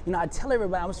like, you know, I tell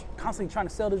everybody, I was constantly trying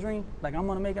to sell the dream. Like, I'm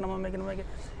gonna make it, I'm gonna make it, I'm gonna make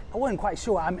it. I wasn't quite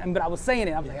sure, but I was saying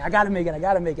it. I was like, I gotta make it, I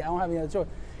gotta make it. I don't have any other choice.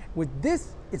 With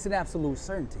this, it's an absolute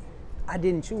certainty. I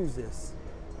didn't choose this.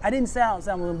 I didn't say I'm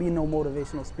gonna be no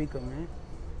motivational speaker, man.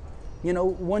 You know,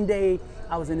 one day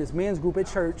I was in this men's group at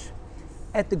church,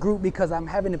 at the group because I'm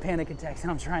having the panic attacks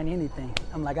and I'm trying anything.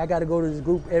 I'm like, I gotta go to this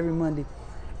group every Monday.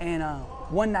 And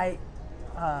one night,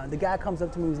 the guy comes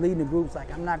up to me who's leading the group. He's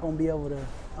like, I'm not gonna be able to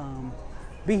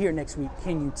be here next week.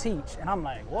 Can you teach? And I'm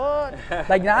like, what?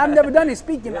 Like, now I've never done any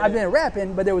speaking. I've been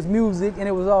rapping, but there was music and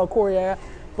it was all choreographed.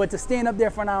 But to stand up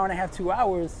there for an hour and a half, 2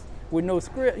 hours with no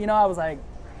script, you know, I was like,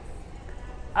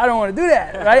 I don't want to do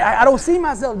that, right? I don't see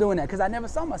myself doing that because I never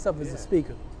saw myself as a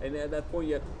speaker. And at that point,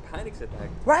 you have panic attack.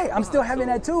 Right, I'm still having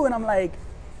that too, and I'm like,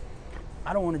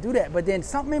 I don't want to do that. But then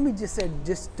something in me just said,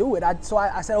 just do it. So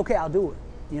I said, okay, I'll do it,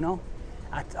 you know?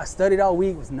 I studied all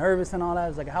week, was nervous and all that. I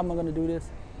was like, how am I going to do this?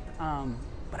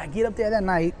 But I get up there that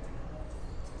night,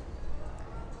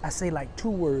 I say like 2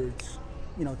 words,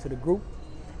 you know, to the group,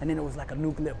 and then it was like a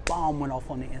nuclear bomb went off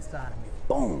on the inside of me.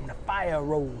 Boom, the fire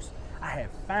arose. I had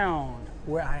found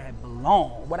where I had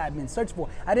belonged, what I'd been searching for.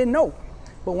 I didn't know.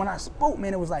 But when I spoke,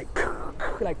 man, it was like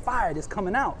fire just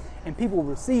coming out and people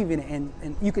were receiving it.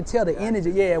 And you could tell the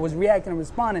energy, it was reacting and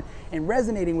responding and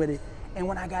resonating with it. And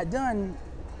when I got done,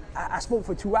 I spoke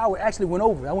for 2 hours, actually went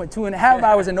over. I went 2.5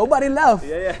 hours and nobody left.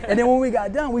 And then when we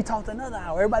got done, we talked another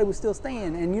hour. Everybody was still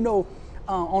staying. And you know,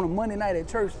 on a Monday night at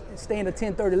church, staying to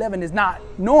 10, 30, 11 is not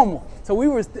normal. So we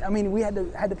were, we had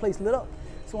the place lit up.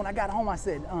 So when I got home, I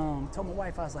said, told my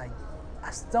wife, I was like,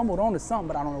 I stumbled onto something,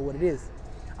 but I don't know what it is.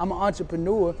 I'm an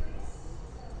entrepreneur.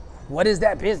 What is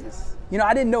that business? You know,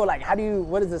 I didn't know, like,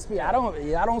 what is this? I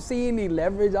don't see any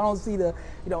leverage. I don't see the,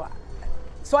 you know.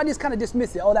 So I just kind of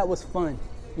dismissed it. Oh, that was fun.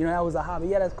 You know, that was a hobby.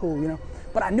 Yeah, that's cool, you know.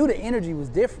 But I knew the energy was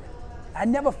different. I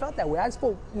never felt that way. I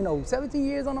spoke, 17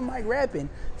 years on the mic rapping in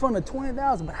front of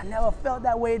 20,000, but I never felt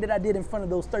that way that I did in front of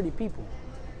those 30 people.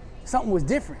 Something was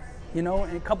different, you know.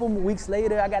 And a couple of weeks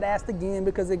later, I got asked again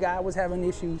because the guy was having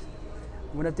issues.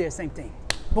 Went up there, same thing.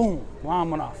 Boom,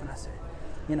 bomb went off. And I said,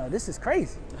 this is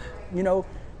crazy,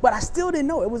 But I still didn't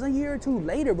know. It was a year or 2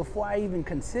 later before I even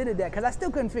considered that, because I still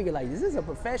couldn't figure, like, is this a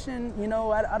profession?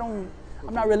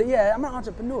 I'm not really, I'm an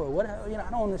entrepreneur. What, I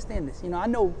don't understand this. I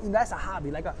know that's a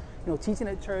hobby, like, teaching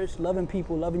at church, loving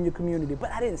people, loving your community,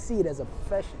 but I didn't see it as a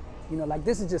profession. Like,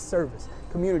 this is just service,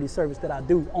 community service that I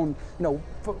do on,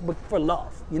 for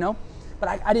love,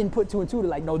 But I didn't put 2 and 2 to,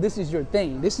 like, no, this is your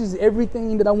thing. This is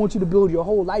everything that I want you to build your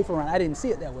whole life around. I didn't see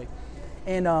it that way.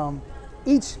 And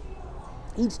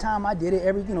each time I did it,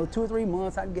 every 2 or 3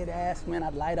 months, I'd get asked, man,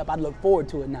 I'd light up. I'd look forward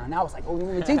to it now. Now I was like, oh, you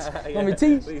want me to teach? You want me to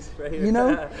teach? Please,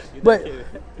 right.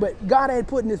 But God had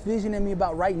put this vision in me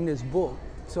about writing this book.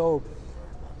 So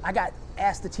I got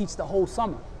asked to teach the whole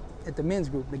summer at the men's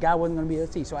group. The guy wasn't going to be able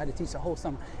to teach, so I had to teach the whole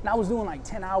summer. And I was doing like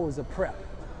 10 hours of prep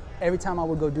every time I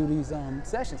would go do these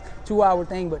sessions. 2-hour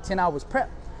thing, but 10 hours prep.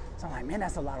 So I'm like, man,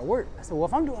 that's a lot of work. I said, well,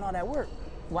 if I'm doing all that work,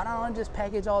 why don't I just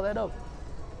package all that up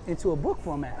into a book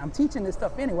format? I'm teaching this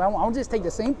stuff anyway. I'll just take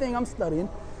the same thing I'm studying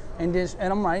and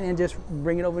I'm writing and just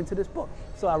bring it over into this book.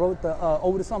 So I wrote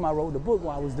over the summer, I wrote the book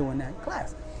while I was doing that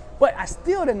class. But I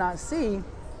still did not see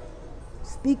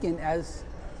speaking as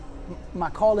my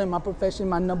calling, my profession,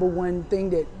 my number one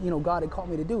thing that, God had called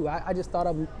me to do. I just thought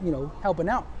of, helping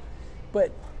out.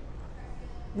 But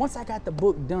once I got the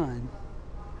book done,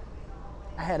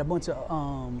 I had a bunch of,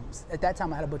 at that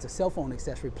time I had a bunch of cell phone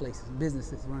accessory places,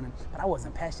 businesses running, but I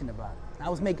wasn't passionate about it. I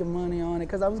was making money on it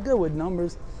because I was good with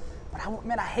numbers, but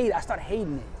I started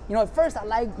hating it. At first I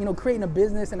liked, creating a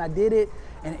business, and I did it,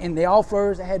 and they all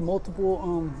flourished. I had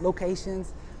multiple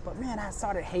locations, but man, I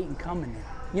started hating coming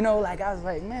there. Like I was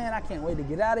like, man, I can't wait to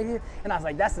get out of here. And I was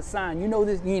like, that's a sign,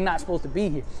 this, you're not supposed to be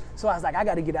here. So I was like, I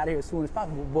got to get out of here as soon as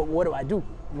possible, but what do I do,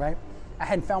 right? I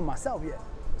hadn't found myself yet.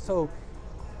 So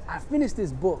I finished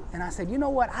this book and I said, you know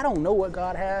what? I don't know what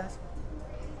God has.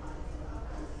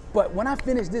 But when I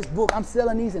finish this book, I'm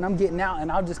selling these and I'm getting out,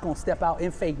 and I'm just going to step out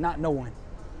in faith, not knowing.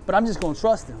 But I'm just going to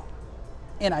trust him.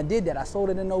 And I did that. I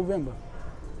sold it in November.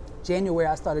 January,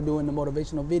 I started doing the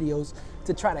motivational videos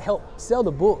to try to help sell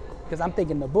the book, because I'm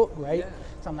thinking the book, right? Yeah.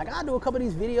 So I'm like, I'll do a couple of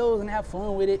these videos and have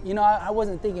fun with it. I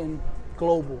wasn't thinking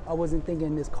global. I wasn't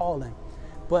thinking this calling.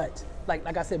 But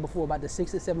like I said before, about the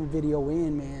 6 or 7 video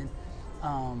in, man,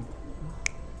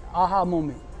 aha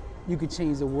moment, you could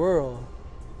change the world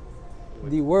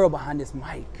behind this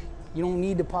mic. You don't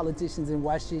need the politicians in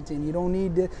Washington. You don't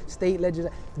need the state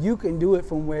legislature. You can do it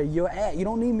from where you're at. You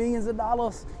don't need millions of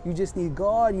dollars. You just need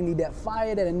God. You need that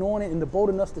fire, that anointing, and the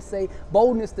boldness to say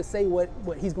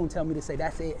what he's going to tell me to say.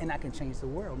 That's it, and I can change the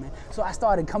world, man. So I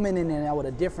started coming in there with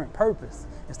a different purpose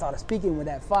and started speaking with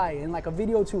that fire. And like a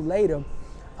video or two later,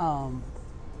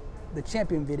 the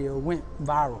champion video went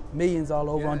viral, millions all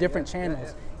over on different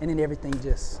channels, and then everything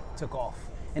just took off.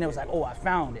 And it was like, oh, I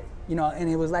found it, you know. And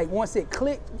it was like, once it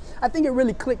clicked, I think it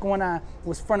really clicked when I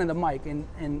was front of the mic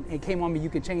and it came on me, you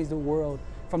can change the world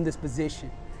from this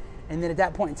position. And then at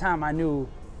that point in time, I knew,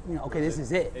 you know, okay, this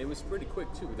is it. It was pretty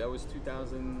quick too. That was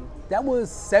 2000. That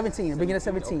was 17, the beginning of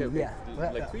 17, okay.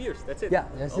 yeah. Like 2 years, that's it. Yeah,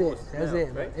 that's almost it, that's now,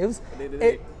 it. Right? It was,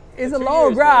 it's a 2 long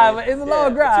years, drive, man. it's a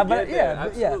long drive, but there, yeah.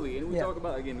 absolutely. And we yeah. talk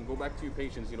about, again, go back to your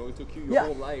patience, you know, it took you your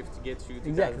whole life to get to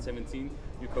 2017.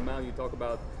 You come out, you talk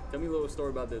about, tell me a little story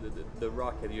about the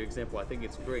rocket, your example. I think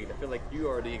it's great. I feel like you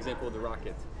are the example of the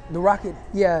rocket. The rocket,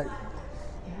 yeah.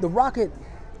 The rocket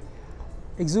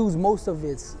exudes most of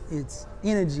its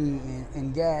energy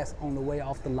and gas on the way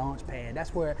off the launch pad.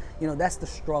 That's where, you know, that's the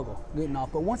struggle, getting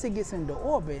off. But once it gets into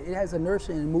orbit, it has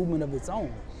inertia and movement of its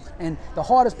own. And the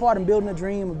hardest part in building a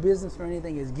dream, a business or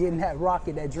anything, is getting that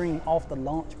rocket, that dream, off the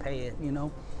launch pad, you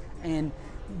know? And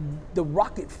the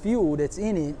rocket fuel that's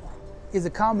in it is a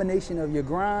combination of your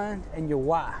grind and your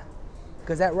why.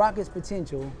 Because that rocket's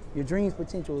potential, your dream's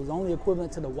potential, is only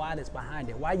equivalent to the why that's behind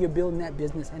it. Why you're building that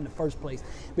business in the first place.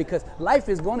 Because life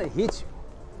is gonna hit you.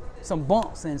 Some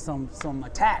bumps and some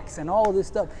attacks and all this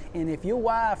stuff. And if your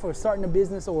why for starting a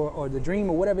business or the dream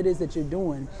or whatever it is that you're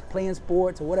doing, playing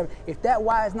sports or whatever, if that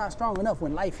why is not strong enough,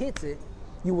 when life hits it,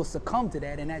 you will succumb to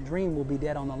that and that dream will be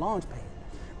dead on the launch pad.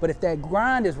 But if that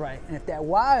grind is right and if that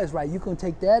why is right, you can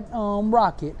take that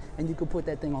rocket and you can put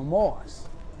that thing on Mars.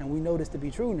 And we know this to be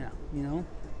true now, you know?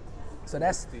 So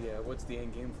that's... What's the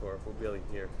end game for Billy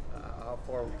here? How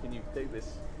far can you take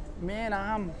this? Man,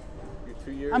 You're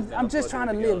 2 years I'm just trying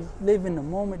to live in the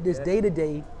moment, this day to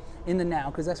day, in the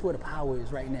now, because that's where the power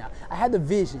is right now. I had the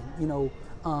vision, you know,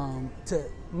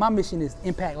 my mission is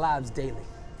impact lives daily.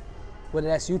 Whether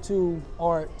that's YouTube,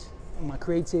 art, my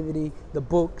creativity, the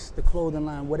books, the clothing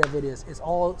line, whatever it is, it's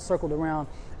all circled around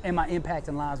and my impact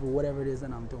in lives with whatever it is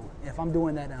that I'm doing. If I'm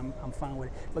doing that, I'm fine with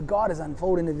it. But God is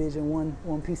unfolding the vision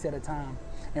one piece at a time.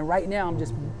 And right now, I'm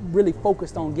just really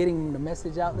focused on getting the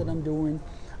message out that I'm doing,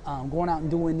 going out and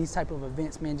doing these type of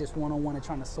events, man, just one-on-one and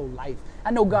trying to sow life.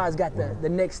 I know God's got the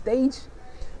next stage,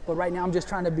 but right now I'm just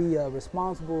trying to be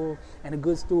responsible and a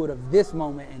good steward of this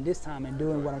moment and this time and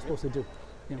doing what I'm supposed to do.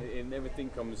 You know? And everything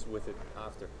comes with it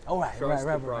after. Oh, right, trust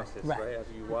right, the process, right?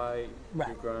 After you why,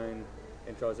 you grind,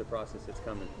 and trust the process, it's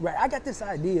coming. Right, I got this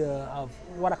idea of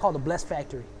what I call the Bless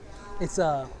Factory. It's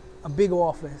a big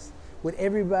office with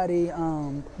everybody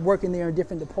working there in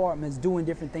different departments, doing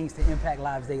different things to impact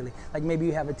lives daily. Like maybe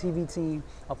you have a TV team,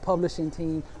 a publishing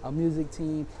team, a music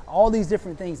team, all these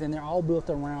different things, and they're all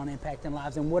built around impacting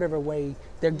lives in whatever way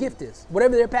their gift is,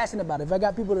 whatever they're passionate about. If I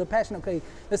got people that are passionate, okay,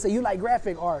 let's say you like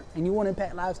graphic art and you want to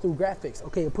impact lives through graphics,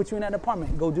 okay, I'll put you in that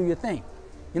department, go do your thing.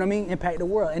 You know what I mean? Impact the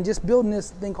world. And just building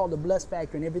this thing called the Bless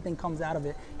Factory, and everything comes out of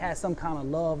it has some kind of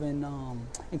love and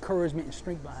encouragement and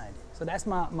strength behind it. So that's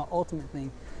my ultimate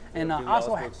thing. And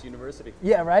also, Alsbrooks University.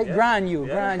 Yeah, right. Yeah. Grind you.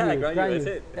 That's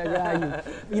it. Yeah, grind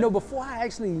you. You know, before I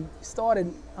actually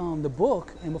started the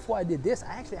book, and before I did this,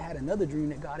 I actually had another dream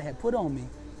that God had put on me,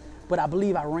 but I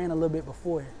believe I ran a little bit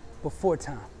before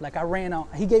time. Like I ran on.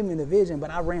 He gave me the vision, but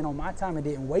I ran on my time and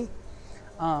didn't wait.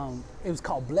 It was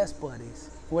called Bless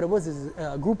Buddies. What it was is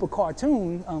a group of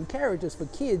cartoon characters for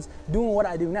kids doing what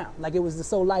I do now. Like it was to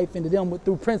sow life into them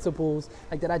through principles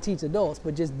like that I teach adults,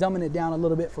 but just dumbing it down a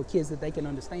little bit for kids that they can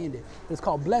understand it. It's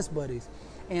called Bless Buddies.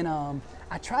 And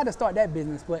I tried to start that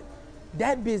business, but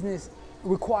that business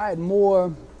required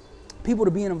more people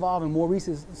to be involved in more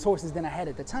resources than I had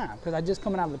at the time, because I just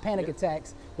coming out of the panic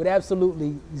attacks with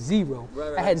absolutely zero.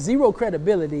 Right. I had zero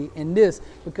credibility in this,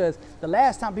 because the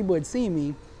last time people had seen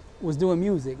me was doing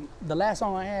music. The last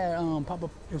song I had,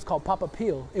 it was called Papa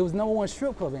Pill. It was #1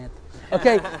 strip club anthem.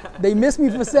 Okay, they missed me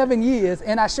for 7 years,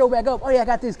 and I show back up, oh yeah, I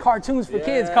got these cartoons for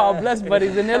kids called Bless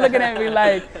Buddies, and they're looking at me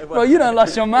like, bro, you done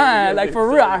lost your mind. Like for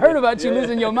real, I heard about you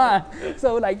losing your mind.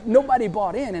 So like nobody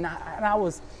bought in, and I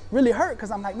was really hurt, because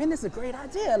I'm like, man, this is a great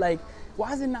idea. Like,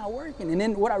 why is it not working? And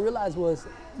then what I realized was,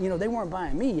 you know, they weren't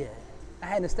buying me yet. I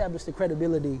hadn't established the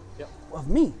credibility of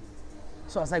me.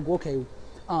 So I was like, well, okay,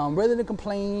 rather than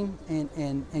complain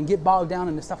and get bogged down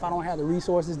in the stuff I don't have the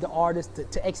resources, the artists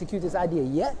to execute this idea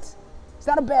yet, it's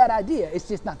not a bad idea, it's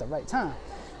just not the right time.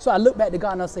 So I look back to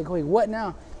God and I say, "Wait, what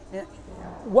now? And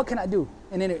what can I do?"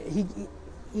 And then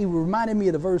he reminded me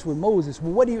of the verse with Moses.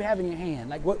 Well, what do you have in your hand?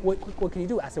 Like, what can you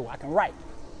do? I said, well, I can write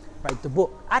the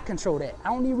book. I control that. I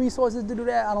don't need resources to do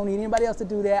that. I don't need anybody else to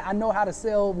do that. I know how to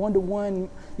sell one-to-one,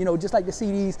 you know, just like the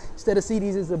CDs. Instead of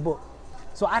CDs, it's a book.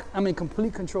 So I'm in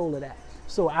complete control of that.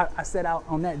 So I set out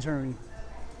on that journey.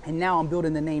 And now I'm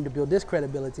building the name to build this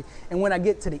credibility. And when I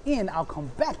get to the end, I'll come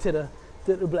back to the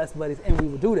Blessed Buddies, and we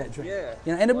will do that dream. Yeah.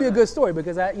 You know, and it'll be a good story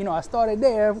because I started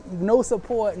there, no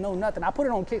support, no nothing. I put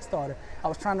it on Kickstarter. I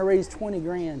was trying to raise 20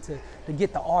 grand to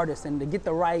get the artist and to get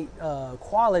the right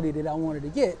quality that I wanted to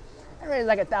get. I raised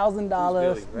like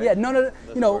 $1,000. Right? Yeah, none of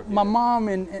the, you know, my mom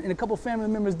and a couple family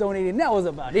members donated, and that was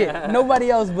about it.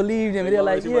 Nobody else believed in me. They're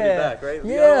like, back, right?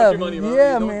 yeah, money,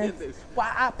 yeah, man. Well,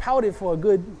 I pouted for a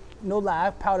good, no lie,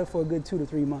 I pouted for a good 2 to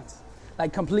 3 months.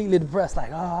 Like completely depressed,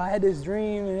 like, oh, I had this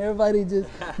dream and everybody just,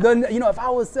 you know, if I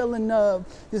was selling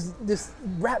this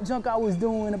rap junk I was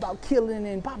doing about killing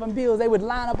and popping bills, they would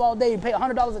line up all day and pay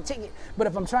 $100 a ticket. But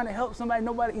if I'm trying to help somebody,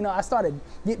 nobody, you know, I started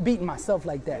beating myself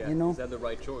like that, you know. Is that the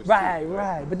right choice? Right,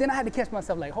 right. But then I had to catch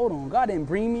myself like, hold on, God didn't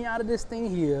bring me out of this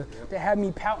thing here to have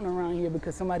me pouting around here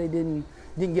because somebody didn't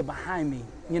get behind me,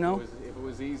 you know. If it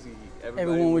was easy,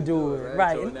 everyone would do it,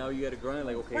 right? So now you got to grind,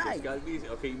 like, okay, this got to be easy.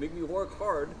 Okay, you make me work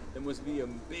hard, there must be a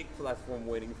big platform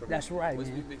waiting for me. That's right, must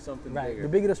man. be something right. bigger. The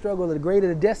bigger the struggle, the greater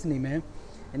the destiny, man.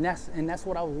 And that's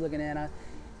what I was looking at.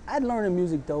 I'd learned in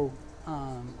music though,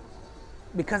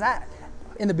 because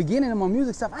in the beginning of my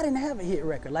music stuff, I didn't have a hit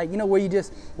record. Like, you know,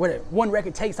 where one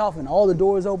record takes off and all the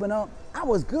doors open up. I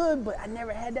was good, but I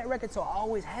never had that record, so I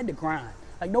always had to grind.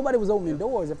 Like, nobody was opening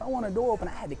doors. If I want a door open,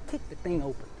 I had to kick the thing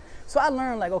open. So I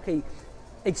learned, like, okay,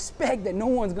 expect that no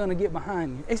one's gonna get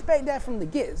behind you. Expect that from the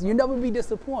gets. You'll never be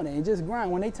disappointed, and just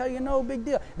grind. When they tell you no, big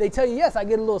deal. They tell you yes, I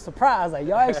get a little surprise, like,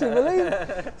 y'all actually believe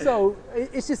it? So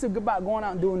it's just about going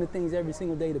out and doing the things every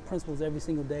single day, the principles every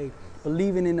single day,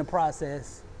 believing in the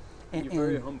process. And you're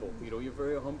very humble. You know, you're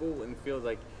very humble, and feels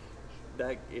like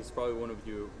that is probably one of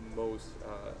your most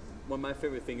one of my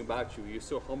favorite thing about you. You're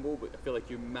so humble, but I feel like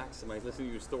you maximize. Listening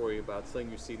to your story about selling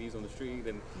your CDs on the street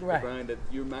and the grind, that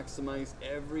you maximize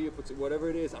every whatever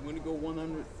it is. I'm going to go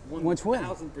 100,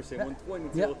 1,000%, 120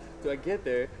 until I get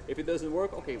there. If it doesn't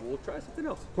work, okay, we'll try something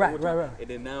else. Right. And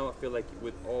then now I feel like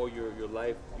with all your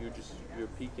life, you're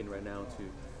peaking right now to,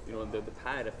 you know, the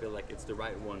pad. I feel like it's the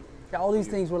right one. Yeah, all these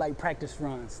things were like practice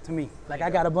runs to me. Like, I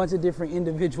got a bunch of different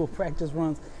individual practice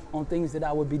runs on things that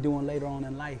I would be doing later on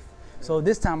in life. So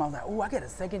this time I was like, oh, I get a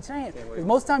second chance. Because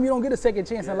most time you don't get a second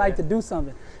chance in life to do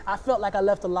something. I felt like I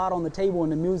left a lot on the table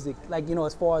in the music, like, you know,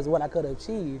 as far as what I could have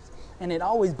achieved. And it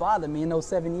always bothered me in those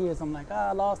 7 years. I'm like,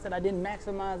 I lost it. I didn't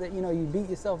maximize it. You know, you beat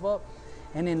yourself up.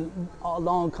 And then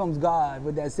along comes God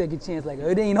with that second chance, like,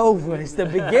 it ain't over, it's the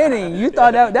beginning. You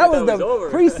thought that was the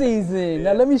preseason.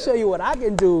 Now let me show you what I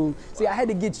can do. See, I had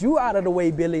to get you out of the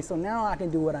way, Billy, so now I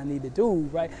can do what I need to do,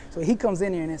 right? So he comes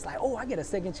in here and it's like, oh, I get a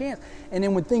second chance. And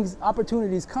then when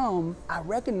opportunities come, I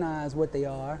recognize what they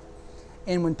are.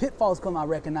 And when pitfalls come, I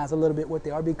recognize a little bit what they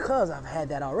are because I've had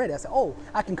that already. I said, oh,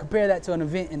 I can compare that to an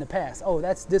event in the past. Oh,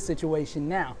 that's this situation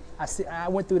now. I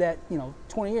went through that, you know,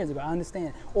 20 years ago. I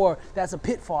understand. Or that's a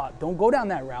pitfall. Don't go down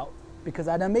that route because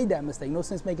I done made that mistake. No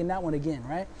sense making that one again,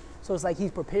 right? So it's like he's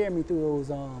prepared me through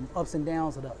those ups and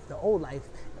downs of the old life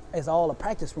as all a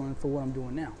practice run for what I'm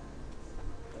doing now.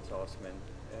 That's awesome, man.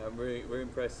 I'm very, very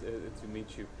impressed to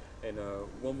meet you. And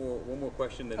one more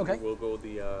question, then we'll go.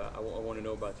 I want to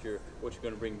know about what you're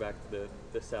going to bring back to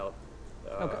the South,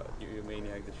 your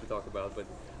maniac that you talk about.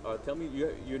 But tell me,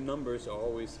 your numbers have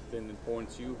always been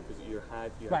important to you because you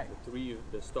have the 3,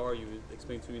 the star. You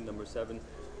explained to me number 7.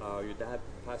 Your dad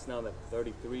passed now at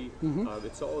 33.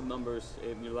 It's all numbers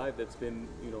in your life that's been,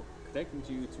 you know, connecting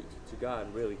to you to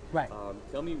God, really. Right.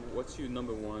 Tell me, what's your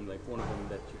number one, like one of them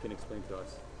that you can explain to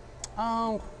us?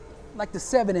 Like the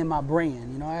 7 in my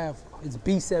brand, you know, it's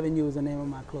B7U is the name of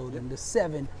my clothing. The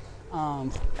 7,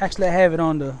 actually I have it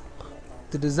on the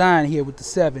design here with the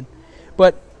 7.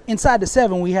 But inside the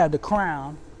 7 we have the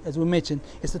crown, as we mentioned.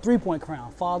 It's the 3-point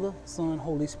crown, Father, Son,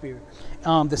 Holy Spirit.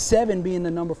 The 7 being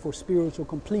the number for spiritual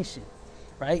completion,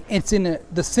 right? It's in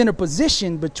the center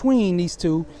position between these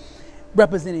two,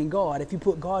 representing God. If you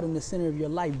put God in the center of your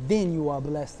life, then you are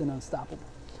blessed and unstoppable.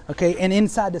 Okay, and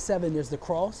inside the 7 there's the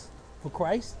cross for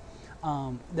Christ.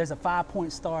 There's a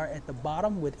 5-point star at the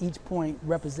bottom with each point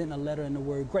representing a letter in the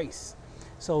word grace.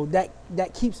 So that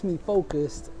keeps me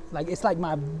focused. Like, it's like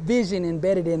my vision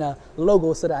embedded in a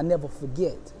logo so that I never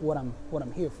forget what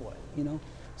I'm here for, you know?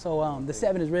 So the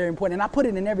 7 is very important, and I put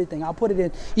it in everything. I'll put it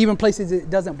in even places it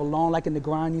doesn't belong, like in the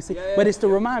grind, you see. But it's to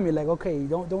remind me, like, okay,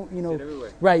 don't you know,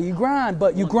 right? You grind,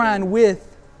 but you grind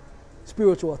with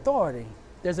spiritual authority.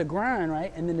 There's a grind,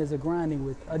 right? And then there's a grinding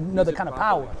with another kind of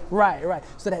power. Right.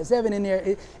 So that 7 in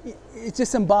there, it's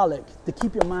just symbolic to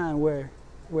keep your mind where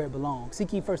it belongs.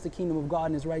 Seek ye first the kingdom of God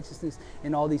and his righteousness,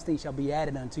 and all these things shall be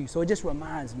added unto you. So it just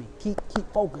reminds me, keep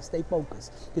focused, stay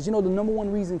focused. Because you know the number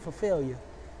one reason for failure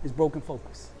is broken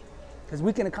focus. Because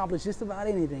we can accomplish just about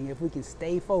anything if we can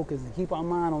stay focused and keep our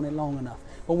mind on it long enough.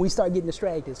 When we start getting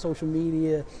distracted, social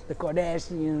media, the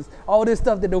Kardashians, all this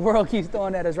stuff that the world keeps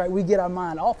throwing at us, right? We get our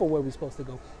mind off of where we're supposed to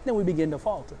go. Then we begin to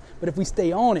falter. But if we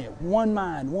stay on it, one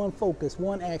mind, one focus,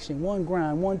 one action, one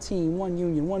grind, one team, one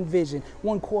union, one vision,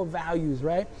 one core values,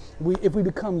 right? If we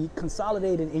become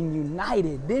consolidated and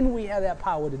united, then we have that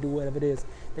power to do whatever it is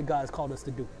that God's called us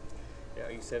to do. Yeah,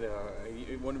 you said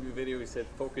in one of your videos, you said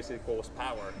focus equals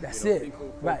power. That's it.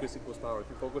 Focus equals power. If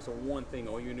you focus on one thing,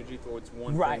 all your energy towards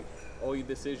one thing, all your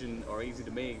decisions are easy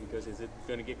to make, because is it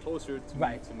going to get closer to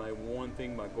my one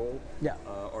thing, my goal,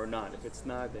 or not? If it's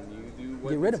not, then you do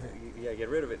get rid of it. Yeah, get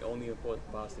rid of it. Only a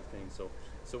positive thing. So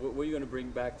what are you going to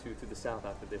bring back to the South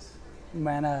after this?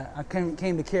 Man, I came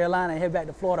to Carolina and head back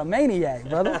to Florida. Maniac,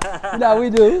 brother. You know how we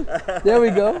do. There we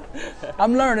go.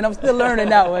 I'm learning. I'm still learning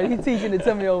that one. He's teaching it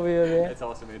to me over here, man. That's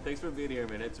awesome, man. Thanks for being here,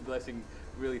 man. It's a blessing,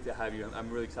 really, to have you. I'm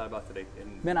really excited about today.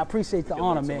 And man, I appreciate the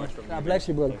honor, man. God bless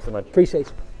you, brother. Thanks so much. Appreciate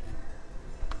you.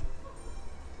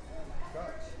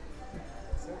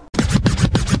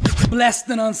 Blessed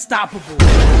and unstoppable.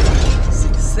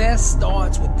 Success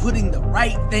starts with putting the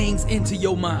right things into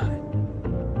your mind.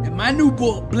 And my new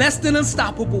book, Blessed and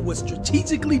Unstoppable, was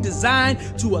strategically designed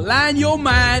to align your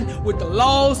mind with the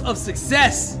laws of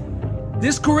success.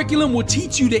 This curriculum will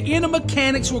teach you the inner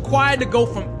mechanics required to go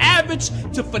from average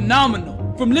to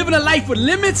phenomenal, from living a life with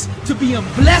limits to being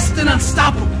blessed and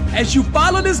unstoppable. As you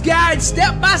follow this guide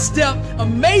step by step,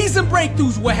 amazing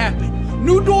breakthroughs will happen.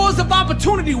 New doors of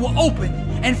opportunity will open,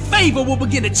 and favor will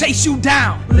begin to chase you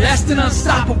down. Blessed and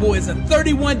Unstoppable is a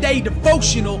 31-day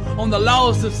devotional on the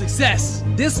laws of success.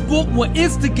 This book will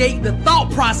instigate the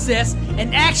thought process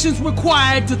and actions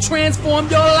required to transform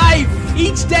your life.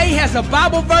 Each day has a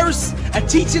Bible verse, a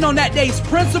teaching on that day's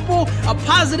principle, a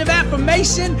positive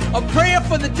affirmation, a prayer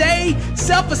for the day,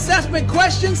 self-assessment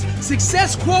questions,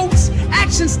 success quotes,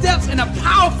 action steps, and a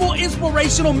powerful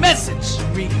inspirational message.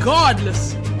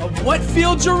 Regardless of what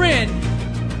field you're in,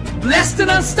 Blessed and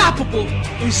Unstoppable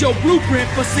is your blueprint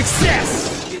for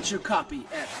success. Get your copy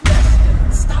at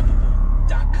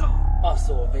blessedandunstoppable.com.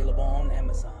 Also available on Amazon.